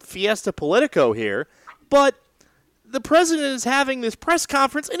know, Fiesta Politico here, but the president is having this press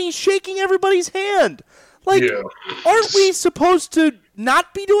conference and he's shaking everybody's hand. Like, aren't we supposed to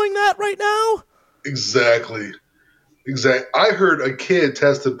not be doing that right now? Exactly. I heard a kid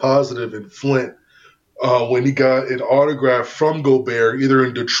tested positive in Flint when he got an autograph from Gobert, either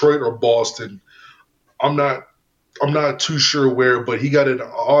in Detroit or Boston. I'm not too sure where, but he got an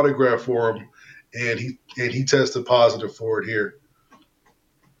autograph for him, and he tested positive for it here.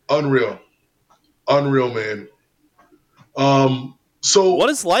 Unreal, man. So what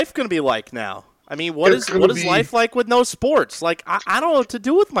is life going to be like now? I mean, what is life like with no sports? Like, I don't know what to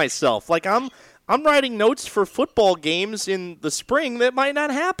do with myself. Like, I'm writing notes for football games in the spring that might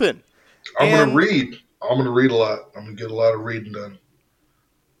not happen. I'm going to read. I'm going to read a lot. I'm going to get a lot of reading done.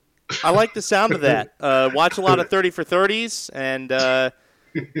 I like the sound of that. Watch a lot of 30 for 30s and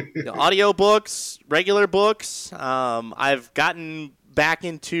audio books, regular books. I've gotten back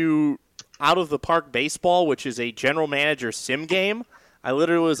into Out of the Park Baseball, which is a general manager sim game. I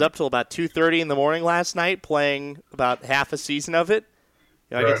literally was up till about 2:30 in the morning last night playing about half a season of it.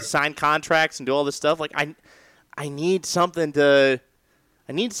 You know, I get to sign contracts and do all this stuff. Like, I need something to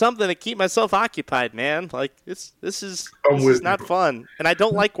keep myself occupied, man. Like, this is not fun, and I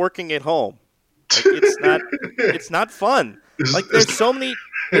don't like working at home. Like, it's not fun. Like, there's so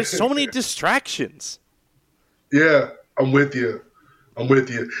many distractions. Yeah, I'm with you.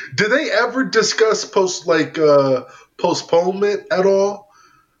 Did they ever discuss postponement at all?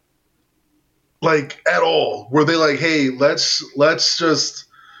 Like, at all? Were they like, hey, let's just,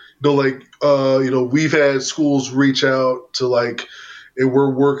 we've had schools reach out to, like, and we're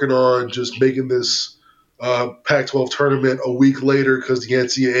working on just making this Pac-12 tournament a week later because the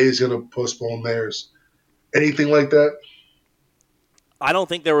NCAA is going to postpone theirs. Anything like that? I don't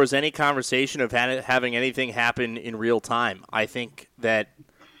think there was any conversation of having anything happen in real time. I think that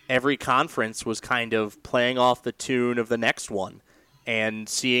every conference was kind of playing off the tune of the next one and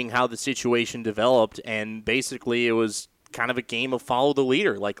seeing how the situation developed. And basically it was kind of a game of follow the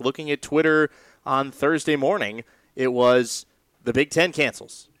leader. Like, looking at Twitter on Thursday morning, it was the Big Ten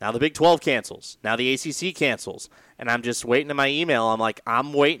cancels. Now the Big 12 cancels. Now the ACC cancels. And I'm just waiting in my email. I'm like,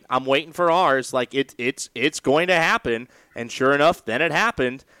 I'm waiting for ours. Like, it's going to happen. And sure enough, then it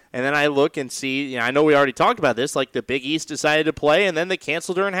happened. And then I look and see, you know, I know we already talked about this, like the Big East decided to play, and then they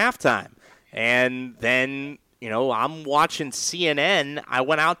canceled during halftime. And then, you know, I'm watching CNN. I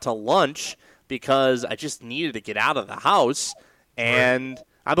went out to lunch because I just needed to get out of the house. And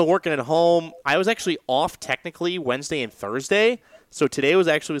I've been working at home. I was actually off technically Wednesday and Thursday. So today was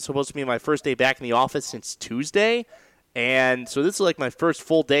actually supposed to be my first day back in the office since Tuesday. And so this is like my first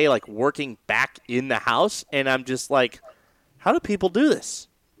full day like working back in the house. And I'm just like, how do people do this?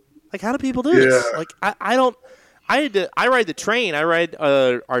 Like, how do people do this? Like, I don't – I ride the train. I ride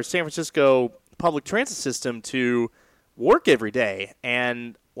our San Francisco public transit system to work every day.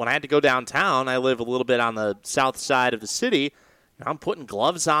 And when I had to go downtown, I live a little bit on the south side of the city. I'm putting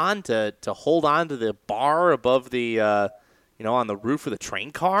gloves on to hold on to the bar above the, on the roof of the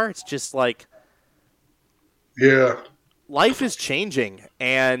train car. It's just like, life is changing.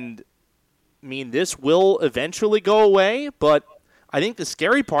 And, I mean, this will eventually go away. But I think the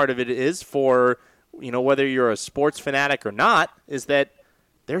scary part of it is for, whether you're a sports fanatic or not, is that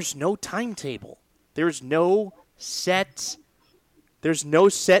there's no timetable. There's no set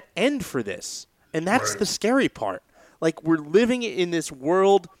end for this. And that's the scary part. Like, we're living in this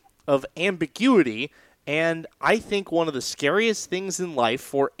world of ambiguity, and I think one of the scariest things in life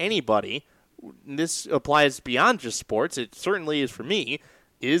for anybody, and this applies beyond just sports, it certainly is for me,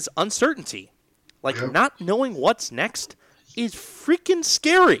 is uncertainty. Like, not knowing what's next is freaking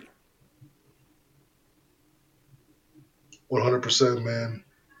scary. 100%, man.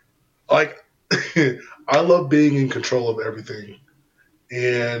 Like, I love being in control of everything.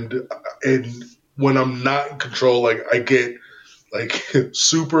 And when I'm not in control, like, I get like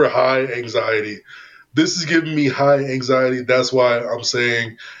super high anxiety. This is giving me high anxiety. That's why I'm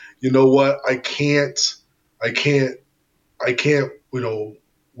saying, you know what? I can't,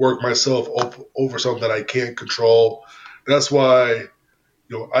 work myself over something that I can't control. That's why,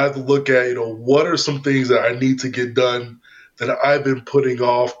 I have to look at, what are some things that I need to get done that I've been putting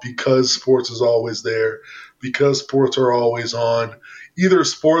off because sports is always there, because sports are always on. Either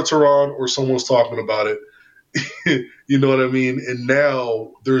sports are on or someone's talking about it. You know what I mean? And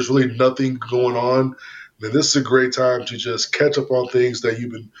now there's really nothing going on. Man, this is a great time to just catch up on things that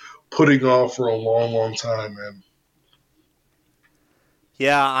you've been putting off for a long, long time, man.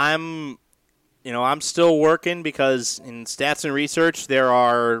 Yeah, I'm still working because in stats and research there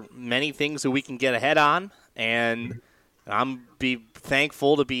are many things that we can get ahead on, and I'm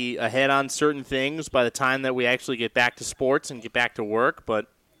thankful to be ahead on certain things by the time that we actually get back to sports and get back to work. But,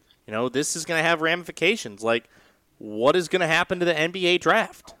 this is going to have ramifications. Like, what is going to happen to the NBA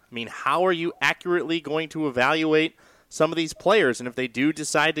draft? I mean, how are you accurately going to evaluate some of these players? And if they do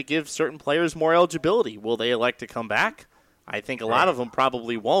decide to give certain players more eligibility, will they elect to come back? I think a lot of them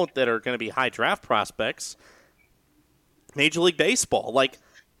probably won't that are going to be high draft prospects. Major League Baseball. Like,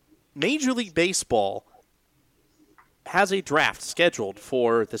 Major League Baseball has a draft scheduled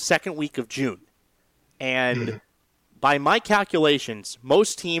for the second week of June. And by my calculations,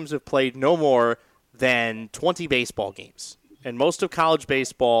 most teams have played no more than 20 baseball games. And most of college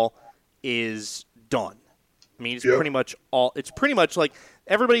baseball is done. I mean, it's pretty much like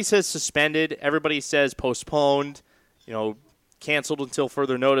everybody says suspended, everybody says postponed, canceled until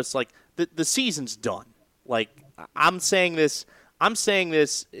further notice. Like, the season's done. Like, I'm saying this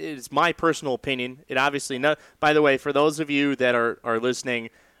is my personal opinion. It obviously not. By the way, for those of you that are listening,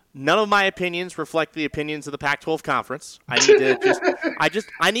 none of my opinions reflect the opinions of the Pac-12 conference.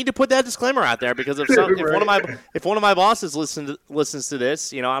 I need to put that disclaimer out there because if one of my bosses listens to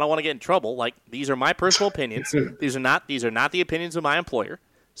this, I don't want to get in trouble. Like, these are my personal opinions. These are not the opinions of my employer.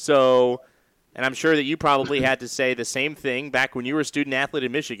 So, and I'm sure that you probably had to say the same thing back when you were a student athlete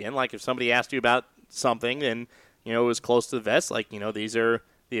in Michigan. Like, if somebody asked you about something and it was close to the vest, like, these are not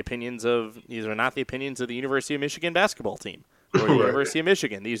the opinions of the University of Michigan basketball team or the University of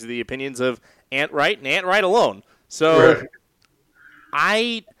Michigan. These are the opinions of Ant Wright and Ant Wright alone. So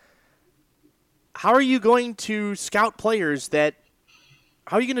how are you going to scout players how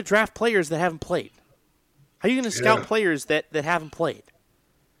are you going to draft players that haven't played? How are you going to scout players that haven't played?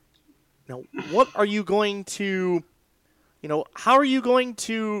 What are you going to, how are you going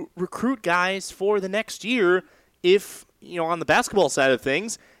to recruit guys for the next year if, on the basketball side of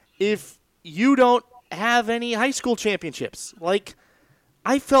things, if you don't have any high school championships? Like,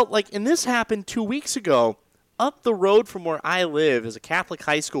 I felt like, and this happened 2 weeks ago, up the road from where I live is a Catholic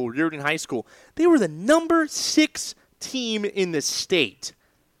high school, Reardon High School. They were the number 6 team in the state.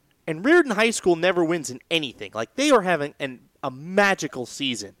 And Reardon High School never wins in anything. Like, they are having a magical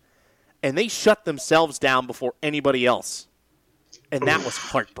season. And they shut themselves down before anybody else. And that was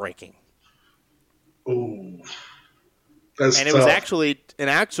heartbreaking. Ooh. That's and it tough. was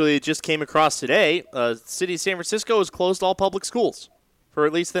actually it just came across today. City of San Francisco has closed all public schools for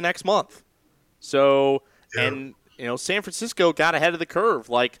at least the next month. So, and San Francisco got ahead of the curve.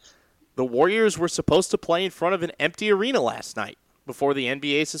 Like, the Warriors were supposed to play in front of an empty arena last night before the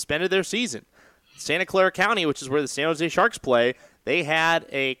NBA suspended their season. Santa Clara County, which is where the San Jose Sharks play, they had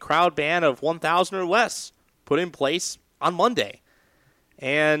a crowd ban of 1,000 or less put in place on Monday.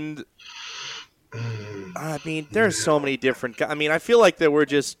 And, I mean, there's so many different – I mean, I feel like that we're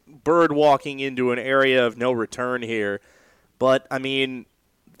just bird walking into an area of no return here. But, I mean,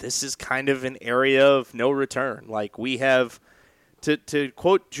 this is kind of an area of no return. Like, we have – to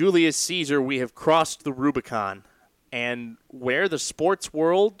quote Julius Caesar, we have crossed the Rubicon. And where the sports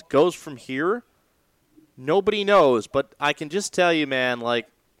world goes from here, nobody knows. But I can just tell you, man, like,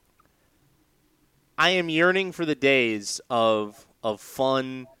 I am yearning for the days of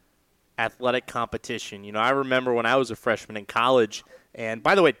fun athletic competition. You know, I remember when I was a freshman in college, and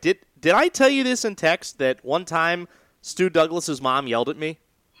by the way, did I tell you this in text that one time Stu Douglas's mom yelled at me?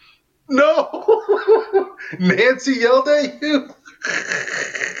 No. Nancy yelled at you?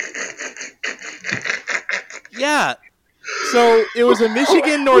 Yeah. So it was a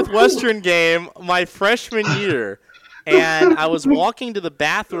Michigan Northwestern game my freshman year, and I was walking to the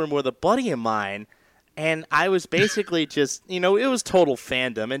bathroom with a buddy of mine, and I was basically just, you know, it was total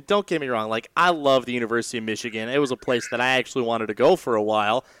fandom. And don't get me wrong, like, I love the University of Michigan. It was a place that I actually wanted to go for a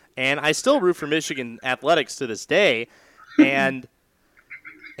while, and I still root for Michigan athletics to this day. And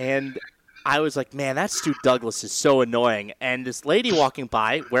I was like, man, that Stu Douglas is so annoying. And this lady walking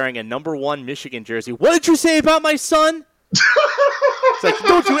by wearing a number 1 Michigan jersey, what did you say about my son? It's like,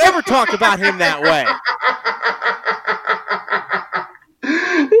 don't you ever talk about him that way.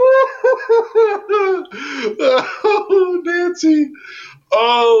 Oh, Nancy.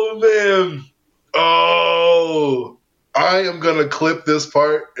 Oh, man. Oh. I am going to clip this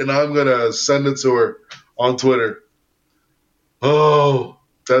part, and I'm going to send it to her on Twitter. Oh,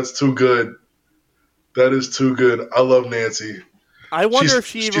 that's too good. That is too good. I love Nancy. I wonder if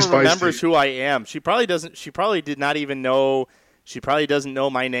she even remembers feisty. who I am. She probably doesn't. She probably did not even know. She probably doesn't know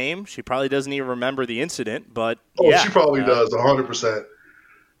my name. She probably doesn't even remember the incident. But yeah, she probably does 100%.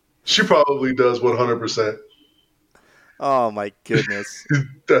 She probably does 100%. Oh my goodness,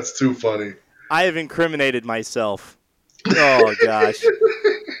 That's too funny. I have incriminated myself. Oh gosh.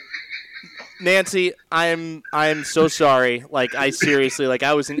 Nancy, I'm so sorry. Like, I seriously, like,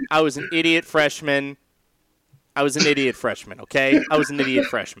 I was an idiot freshman. I was an idiot freshman, okay? I was an idiot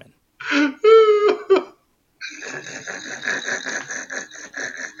freshman.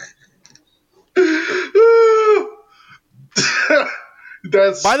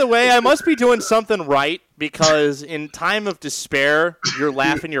 By the way, I must be doing something right, because in time of despair, you're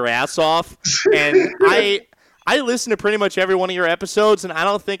laughing your ass off, and I listen to pretty much every one of your episodes, and I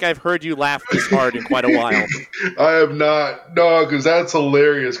don't think I've heard you laugh this hard in quite a while. I have not. No, because that's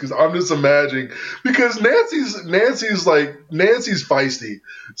hilarious. Because I'm just imagining. Because Nancy's feisty.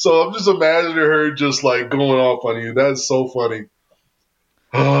 So I'm just imagining her just like going off on you. That's so funny.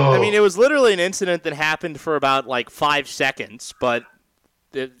 Oh. I mean, it was literally an incident that happened for about like 5 seconds, but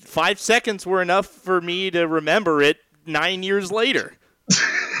 5 seconds were enough for me to remember it 9 years later.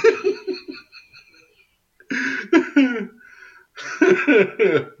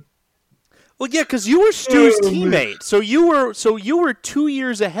 Well, yeah, because you were Stu's teammate, so you were 2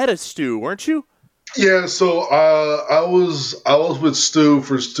 years ahead of Stu, weren't you? Yeah, so I was with Stu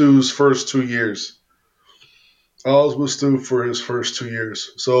for Stu's first 2 years. I was with Stu for his first 2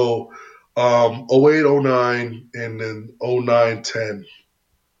 years. So 08-09 and then 09-10.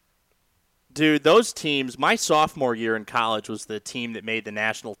 Dude, those teams, my sophomore year in college was the team that made the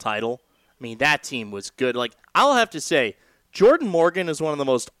national title. I mean, that team was good. Like, I'll have to say, Jordan Morgan is one of the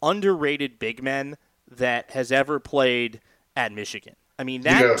most underrated big men that has ever played at Michigan. I mean,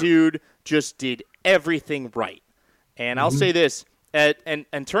 that dude just did everything right. And I'll say this, and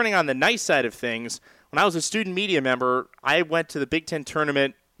turning on the nice side of things, when I was a student media member, I went to the Big Ten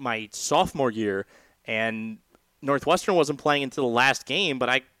tournament my sophomore year, and Northwestern wasn't playing until the last game, but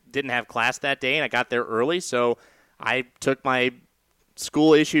I didn't have class that day, and I got there early, so I took my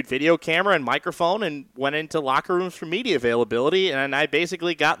school-issued video camera and microphone and went into locker rooms for media availability, and I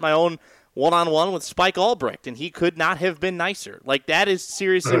basically got my own one-on-one with Spike Albrecht, and he could not have been nicer. Like, that is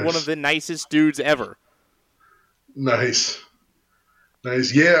seriously one of the nicest dudes ever. Nice.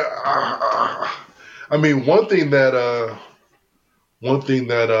 Yeah. I mean, one thing that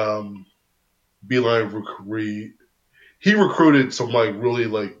Beeline he recruited some like really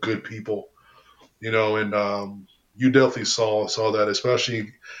like good people, you know, and you definitely saw that,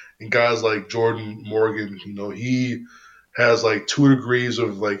 especially in guys like Jordan Morgan. You know, he has like 2 degrees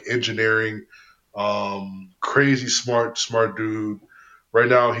of like engineering, crazy smart dude. Right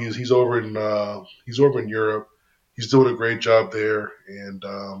now he's over in Europe. He's doing a great job there, and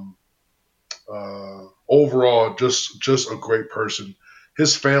Overall, just a great person.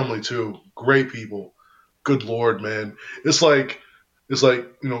 His family too, great people. Good Lord, man. It's like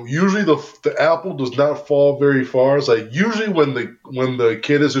usually the apple does not fall very far. It's like usually when the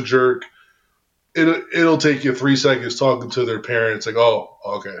kid is a jerk, it'll take you 3 seconds talking to their parents. Like, oh,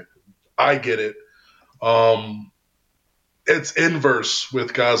 okay, I get it. It's inverse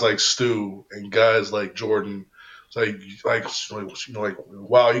with guys like Stu and guys like Jordan. It's like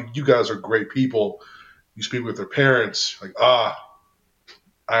wow, you guys are great people. You speak with their parents. Like, I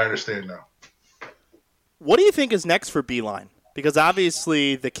understand now. What do you think is next for Beeline? Because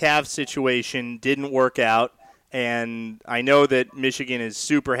obviously the Cavs situation didn't work out, and I know that Michigan is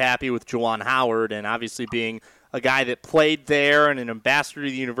super happy with Juwan Howard, and obviously being a guy that played there and an ambassador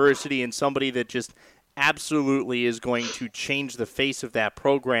to the university and somebody that just absolutely is going to change the face of that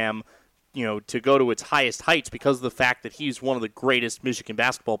program, to go to its highest heights because of the fact that he's one of the greatest Michigan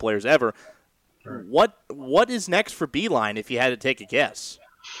basketball players ever. What is next for Beeline if you had to take a guess?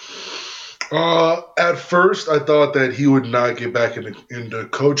 At first, I thought that he would not get back into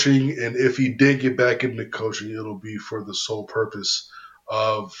coaching, and if he did get back into coaching, it'll be for the sole purpose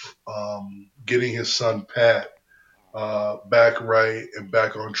of getting his son Pat back right and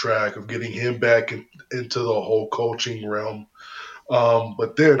back on track, of getting him back into the whole coaching realm.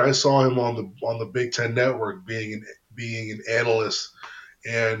 But then I saw him on the Big Ten Network being an analyst,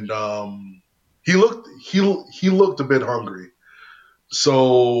 and he looked a bit hungry.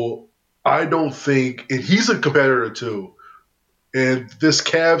 So I don't think, and he's a competitor too. And this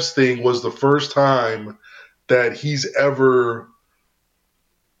Cavs thing was the first time that he's ever,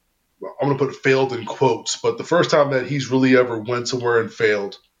 I'm going to put failed in quotes, but the first time that he's really ever went somewhere and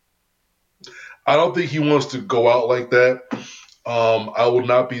failed. I don't think he wants to go out like that. I will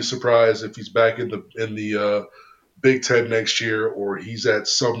not be surprised if he's back in the Big Ten next year, or he's at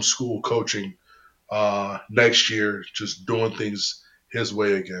some school coaching next year, just doing things his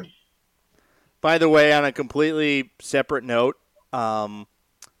way again. By the way, on a completely separate note,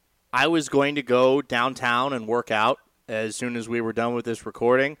 I was going to go downtown and work out as soon as we were done with this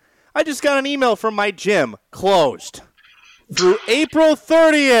recording. I just got an email from my gym, closed through April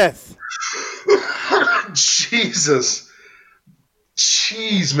 30th. Jesus.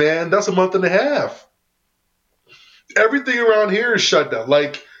 Jeez, man, that's a month and a half. Everything around here is shut down.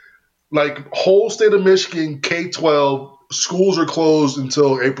 Like whole state of Michigan, K-12, schools are closed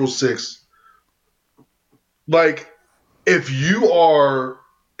until April 6th. Like, if you are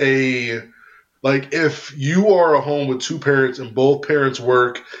a home with two parents and both parents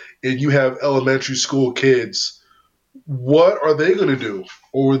work and you have elementary school kids, what are they going to do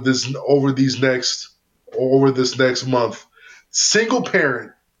over this next month? Single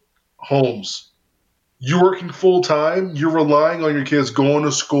parent homes, you're working full time, you're relying on your kids going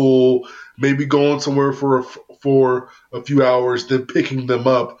to school, maybe going somewhere for a few hours, then picking them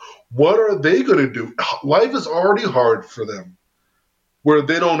up. What are they going to do? Life is already hard for them, where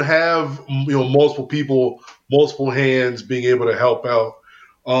they don't have multiple people, multiple hands being able to help out.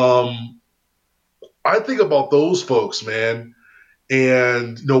 I think about those folks, man,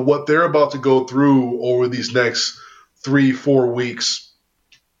 and what they're about to go through over these next 3-4 weeks.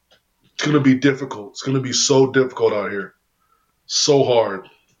 It's going to be difficult. It's going to be so difficult out here. So hard.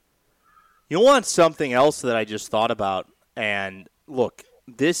 You want something else that I just thought about? And look,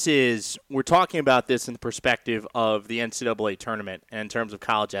 we're talking about this in the perspective of the NCAA tournament and in terms of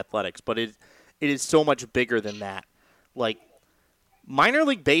college athletics, but it is so much bigger than that. Like, minor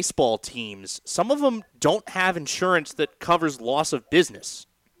league baseball teams, some of them don't have insurance that covers loss of business.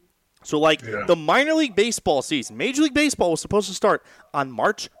 So, the minor league baseball season, Major League Baseball was supposed to start on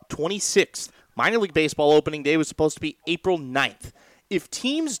March 26th. Minor league baseball opening day was supposed to be April 9th. If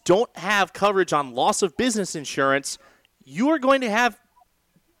teams don't have coverage on loss of business insurance, you are going to have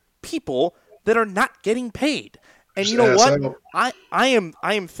people that are not getting paid. And you know what? I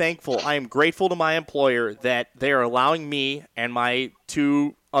am thankful. I am grateful to my employer that they are allowing me and my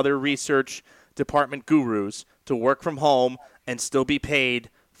 2 other research department gurus to work from home and still be paid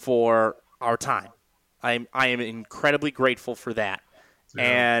for our time. I am incredibly grateful for that. Yeah.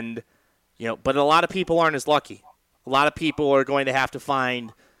 And but a lot of people aren't as lucky. A lot of people are going to have to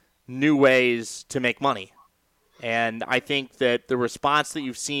find new ways to make money. And I think that the response that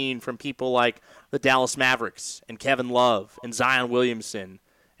you've seen from people like the Dallas Mavericks and Kevin Love and Zion Williamson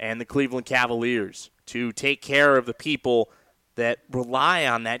and the Cleveland Cavaliers to take care of the people that rely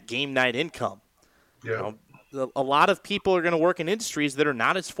on that game night income. Yeah. A lot of people are going to work in industries that are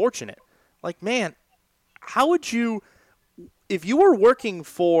not as fortunate. Like, man, how would you, if you were working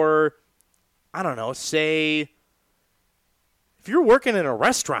for, I don't know, say, if you're working in a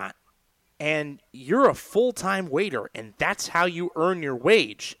restaurant and you're a full-time waiter, and that's how you earn your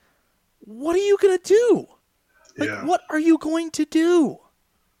wage, what are you going to do? Like, what are you going to do?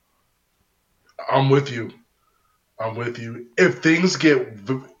 I'm with you. If things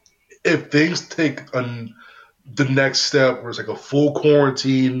take the next step where it's like a full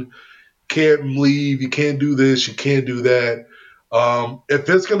quarantine, can't leave, you can't do this, you can't do that. If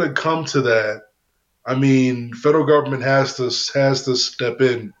it's going to come to that, I mean, federal government has to step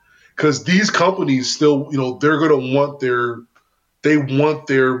in, because these companies still, they're going to want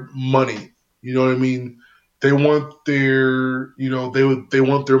their money. You know what I mean? They want their, they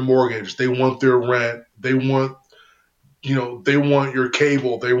want their mortgage, they want their rent, they want your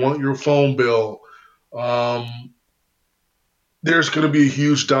cable, they want your phone bill. There's going to be a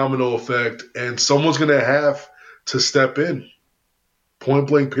huge domino effect, and someone's going to have to step in. Point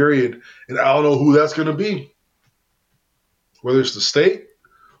blank, period. And I don't know who that's going to be. Whether it's the state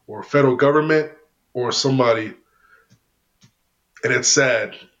or federal government or somebody. And it's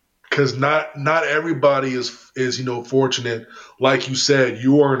sad, because not everybody is fortunate. Like you said,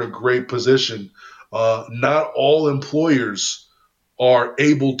 you are in a great position. Not all employers are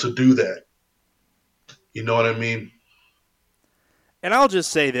able to do that. You know what I mean? And I'll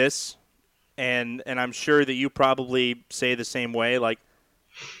just say this, and I'm sure that you probably say the same way. Like,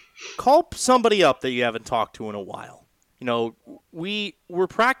 call somebody up that you haven't talked to in a while. We're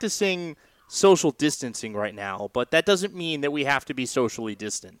practicing social distancing right now, but that doesn't mean that we have to be socially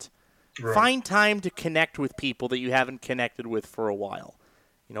distant. Right. Find time to connect with people that you haven't connected with for a while.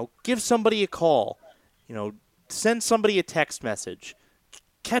 Give somebody a call. Send somebody a text message.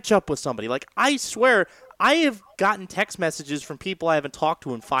 Catch up with somebody. Like, I swear, I have gotten text messages from people I haven't talked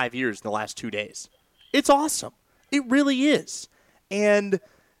to in 5 years in the last 2 days. It's awesome. It really is. And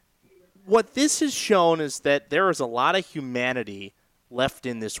what this has shown is that there is a lot of humanity left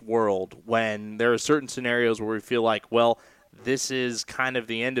in this world when there are certain scenarios where we feel like, well, this is kind of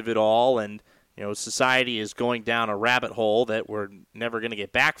the end of it all, and society is going down a rabbit hole that we're never going to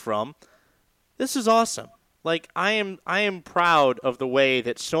get back from. This is awesome. Like, I am proud of the way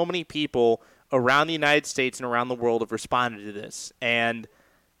that so many people around the United States and around the world have responded to this. And,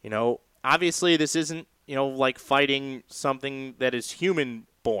 obviously this isn't, like fighting something that is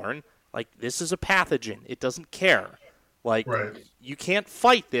human-born. Like, this is a pathogen. It doesn't care. Like, right. You can't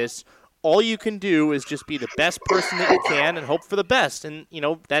fight this. All you can do is just be the best person that you can and hope for the best. And,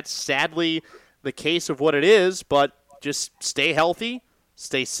 that's sadly the case of what it is, but just stay healthy,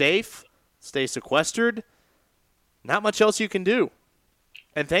 stay safe, stay sequestered. Not much else you can do.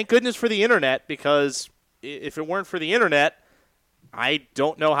 And thank goodness for the internet, because if it weren't for the internet, I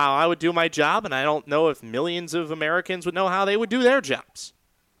don't know how I would do my job, and I don't know if millions of Americans would know how they would do their jobs.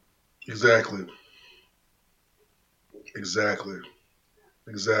 Exactly.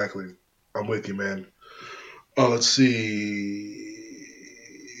 I'm with you, man. Let's see.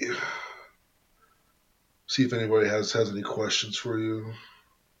 See if anybody has any questions for you.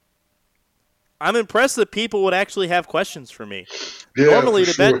 I'm impressed that people would actually have questions for me. Yeah,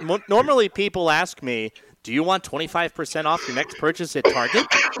 Normally people ask me, do you want 25% off your next purchase at Target?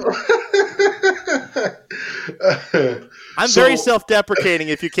 I'm very self-deprecating,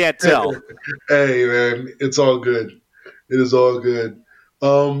 if you can't tell. Hey, man, it's all good. It is all good.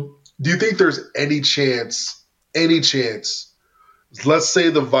 Do you think there's any chance, let's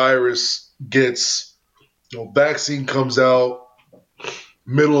say the virus gets, vaccine comes out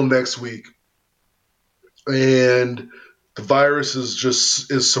middle of next week, and the virus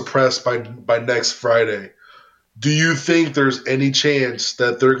is suppressed by next Friday. Do you think there's any chance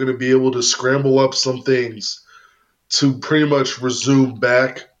that they're going to be able to scramble up some things to pretty much resume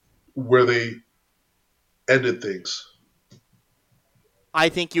back where they ended things? I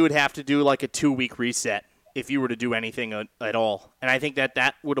think you would have to do like a 2-week reset if you were to do anything at all. And I think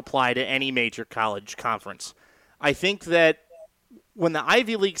that would apply to any major college conference. I think that when the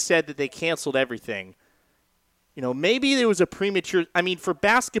Ivy League said that they canceled everything, maybe there was a premature – I mean, for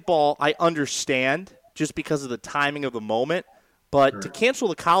basketball, I understand just because of the timing of the moment. But to cancel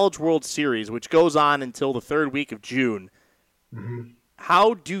the College World Series, which goes on until the 3rd week of June,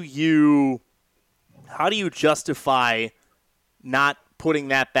 how do you justify not putting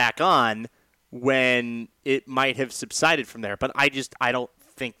that back on when it might have subsided from there? But I don't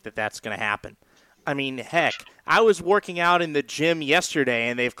think that that's going to happen. I mean, heck, I was working out in the gym yesterday,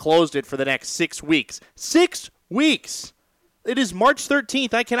 and they've closed it for the next 6 weeks. 6 weeks! It is March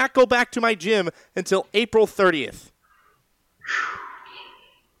 13th. I cannot go back to my gym until April 30th.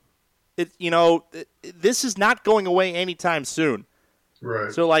 This is not going away anytime soon.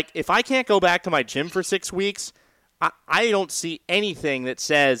 Right. So, if I can't go back to my gym for 6 weeks, I don't see anything that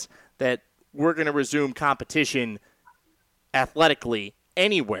says that we're going to resume competition athletically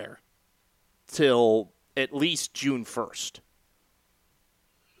anywhere till at least June 1st.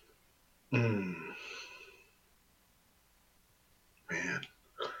 Man.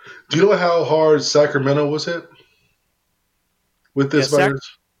 Do you know how hard Sacramento was hit with this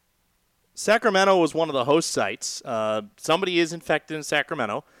virus? Sacramento was one of the host sites. Somebody is infected in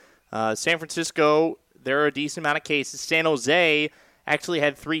Sacramento. San Francisco, there are a decent amount of cases. San Jose actually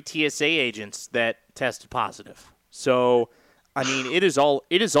had 3 TSA agents that tested positive. So, I mean, it is all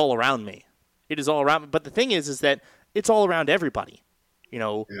around me. It is all around me. But the thing is that it's all around everybody.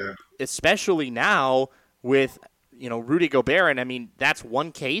 Especially now with, Rudy Gobert. And, I mean, that's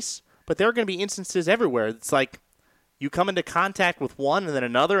one case. But there are going to be instances everywhere. It's like you come into contact with one and then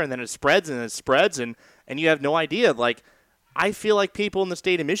another, and then it spreads, and you have no idea. Like, I feel like people in the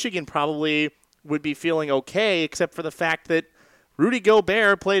state of Michigan probably would be feeling okay, except for the fact that Rudy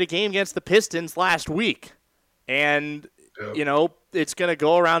Gobert played a game against the Pistons last week. And, it's going to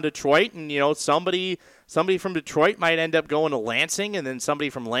go around Detroit, and, somebody from Detroit might end up going to Lansing, and then somebody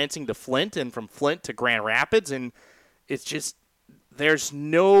from Lansing to Flint, and from Flint to Grand Rapids. And it's just, there's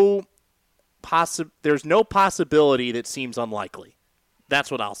no possibility that seems unlikely.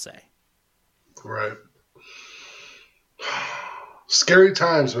 That's what I'll say. Right. Scary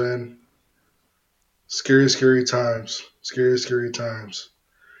times, man. Scary times. Scary times.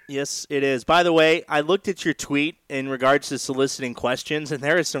 Yes, it is. By the way, I looked at your tweet in regards to soliciting questions, and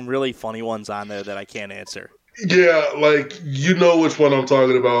there are some really funny ones on there that I can't answer. Yeah, which one I'm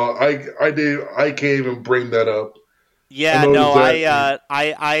talking about. I can't even bring that up. Yeah,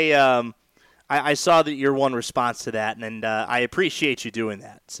 I saw that your one response to that, and I appreciate you doing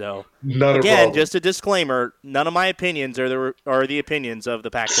that. So, again, just a disclaimer: none of my opinions are the opinions of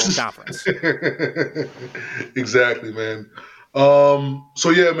the Pac-12 Conference. Exactly, man. So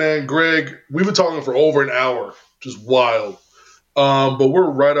yeah, man, Greg, we've been talking for over an hour, just wild. But we're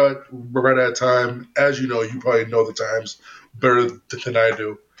right at time. As you know, you probably know the times better than I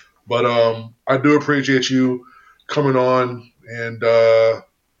do. But I do appreciate you coming on, and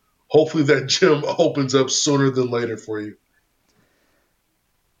hopefully that gym opens up sooner than later for you.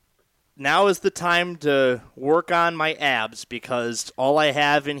 Now is the time to work on my abs, because all I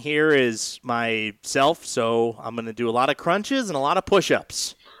have in here is myself, so I'm going to do a lot of crunches and a lot of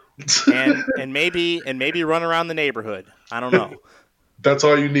push-ups. and maybe run around the neighborhood. I don't know. That's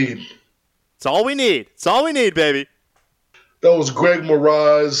all you need. It's all we need. It's all we need, baby. That was Greg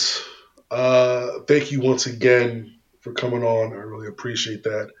Moroz. Thank you once again for coming on. I really appreciate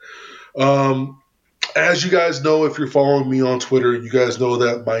that. As you guys know, if you're following me on Twitter, you guys know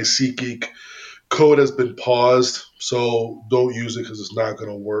that my SeatGeek code has been paused, so don't use it because it's not going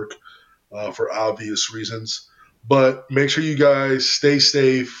to work for obvious reasons. But make sure you guys stay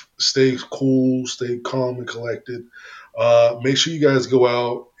safe, stay cool, stay calm and collected. Make sure you guys go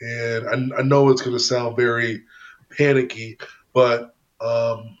out, and I know it's going to sound very panicky, but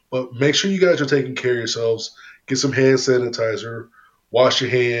make sure you guys are taking care of yourselves. Get some hand sanitizer, wash your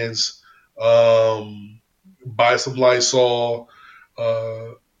hands. Buy some Lysol.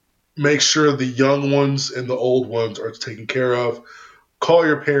 Make sure the young ones and the old ones are taken care of. Call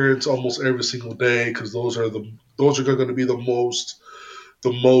your parents almost every single day, because those are going to be the most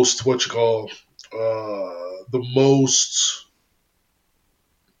vulnerable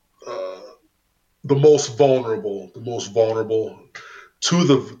to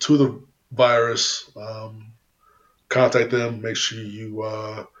the virus. Contact them. Make sure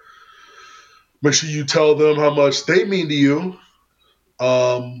you tell them how much they mean to you.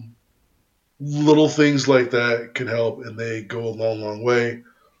 Little things like that can help, and they go a long, long way.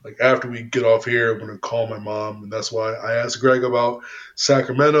 Like, after we get off here, I'm going to call my mom, and that's why I asked Greg about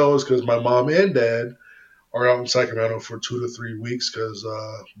Sacramento, is because my mom and dad are out in Sacramento for 2 to 3 weeks, because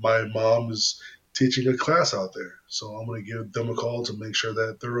my mom is teaching a class out there. So I'm going to give them a call to make sure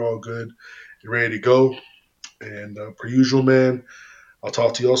that they're all good and ready to go. And per usual, man, I'll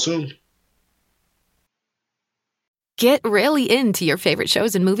talk to y'all soon. Get really into your favorite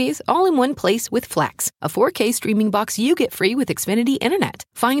shows and movies all in one place with Flex, a 4K streaming box you get free with Xfinity Internet.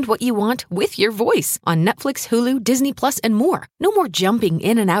 Find what you want with your voice on Netflix, Hulu, Disney Plus, and more. No more jumping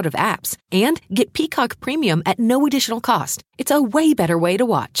in and out of apps. And get Peacock Premium at no additional cost. It's a way better way to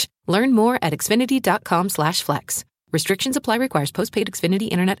watch. Learn more at Xfinity.com/Flex. Restrictions apply. Requires postpaid Xfinity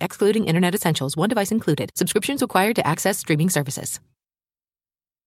Internet excluding Internet Essentials. One device included. Subscriptions required to access streaming services.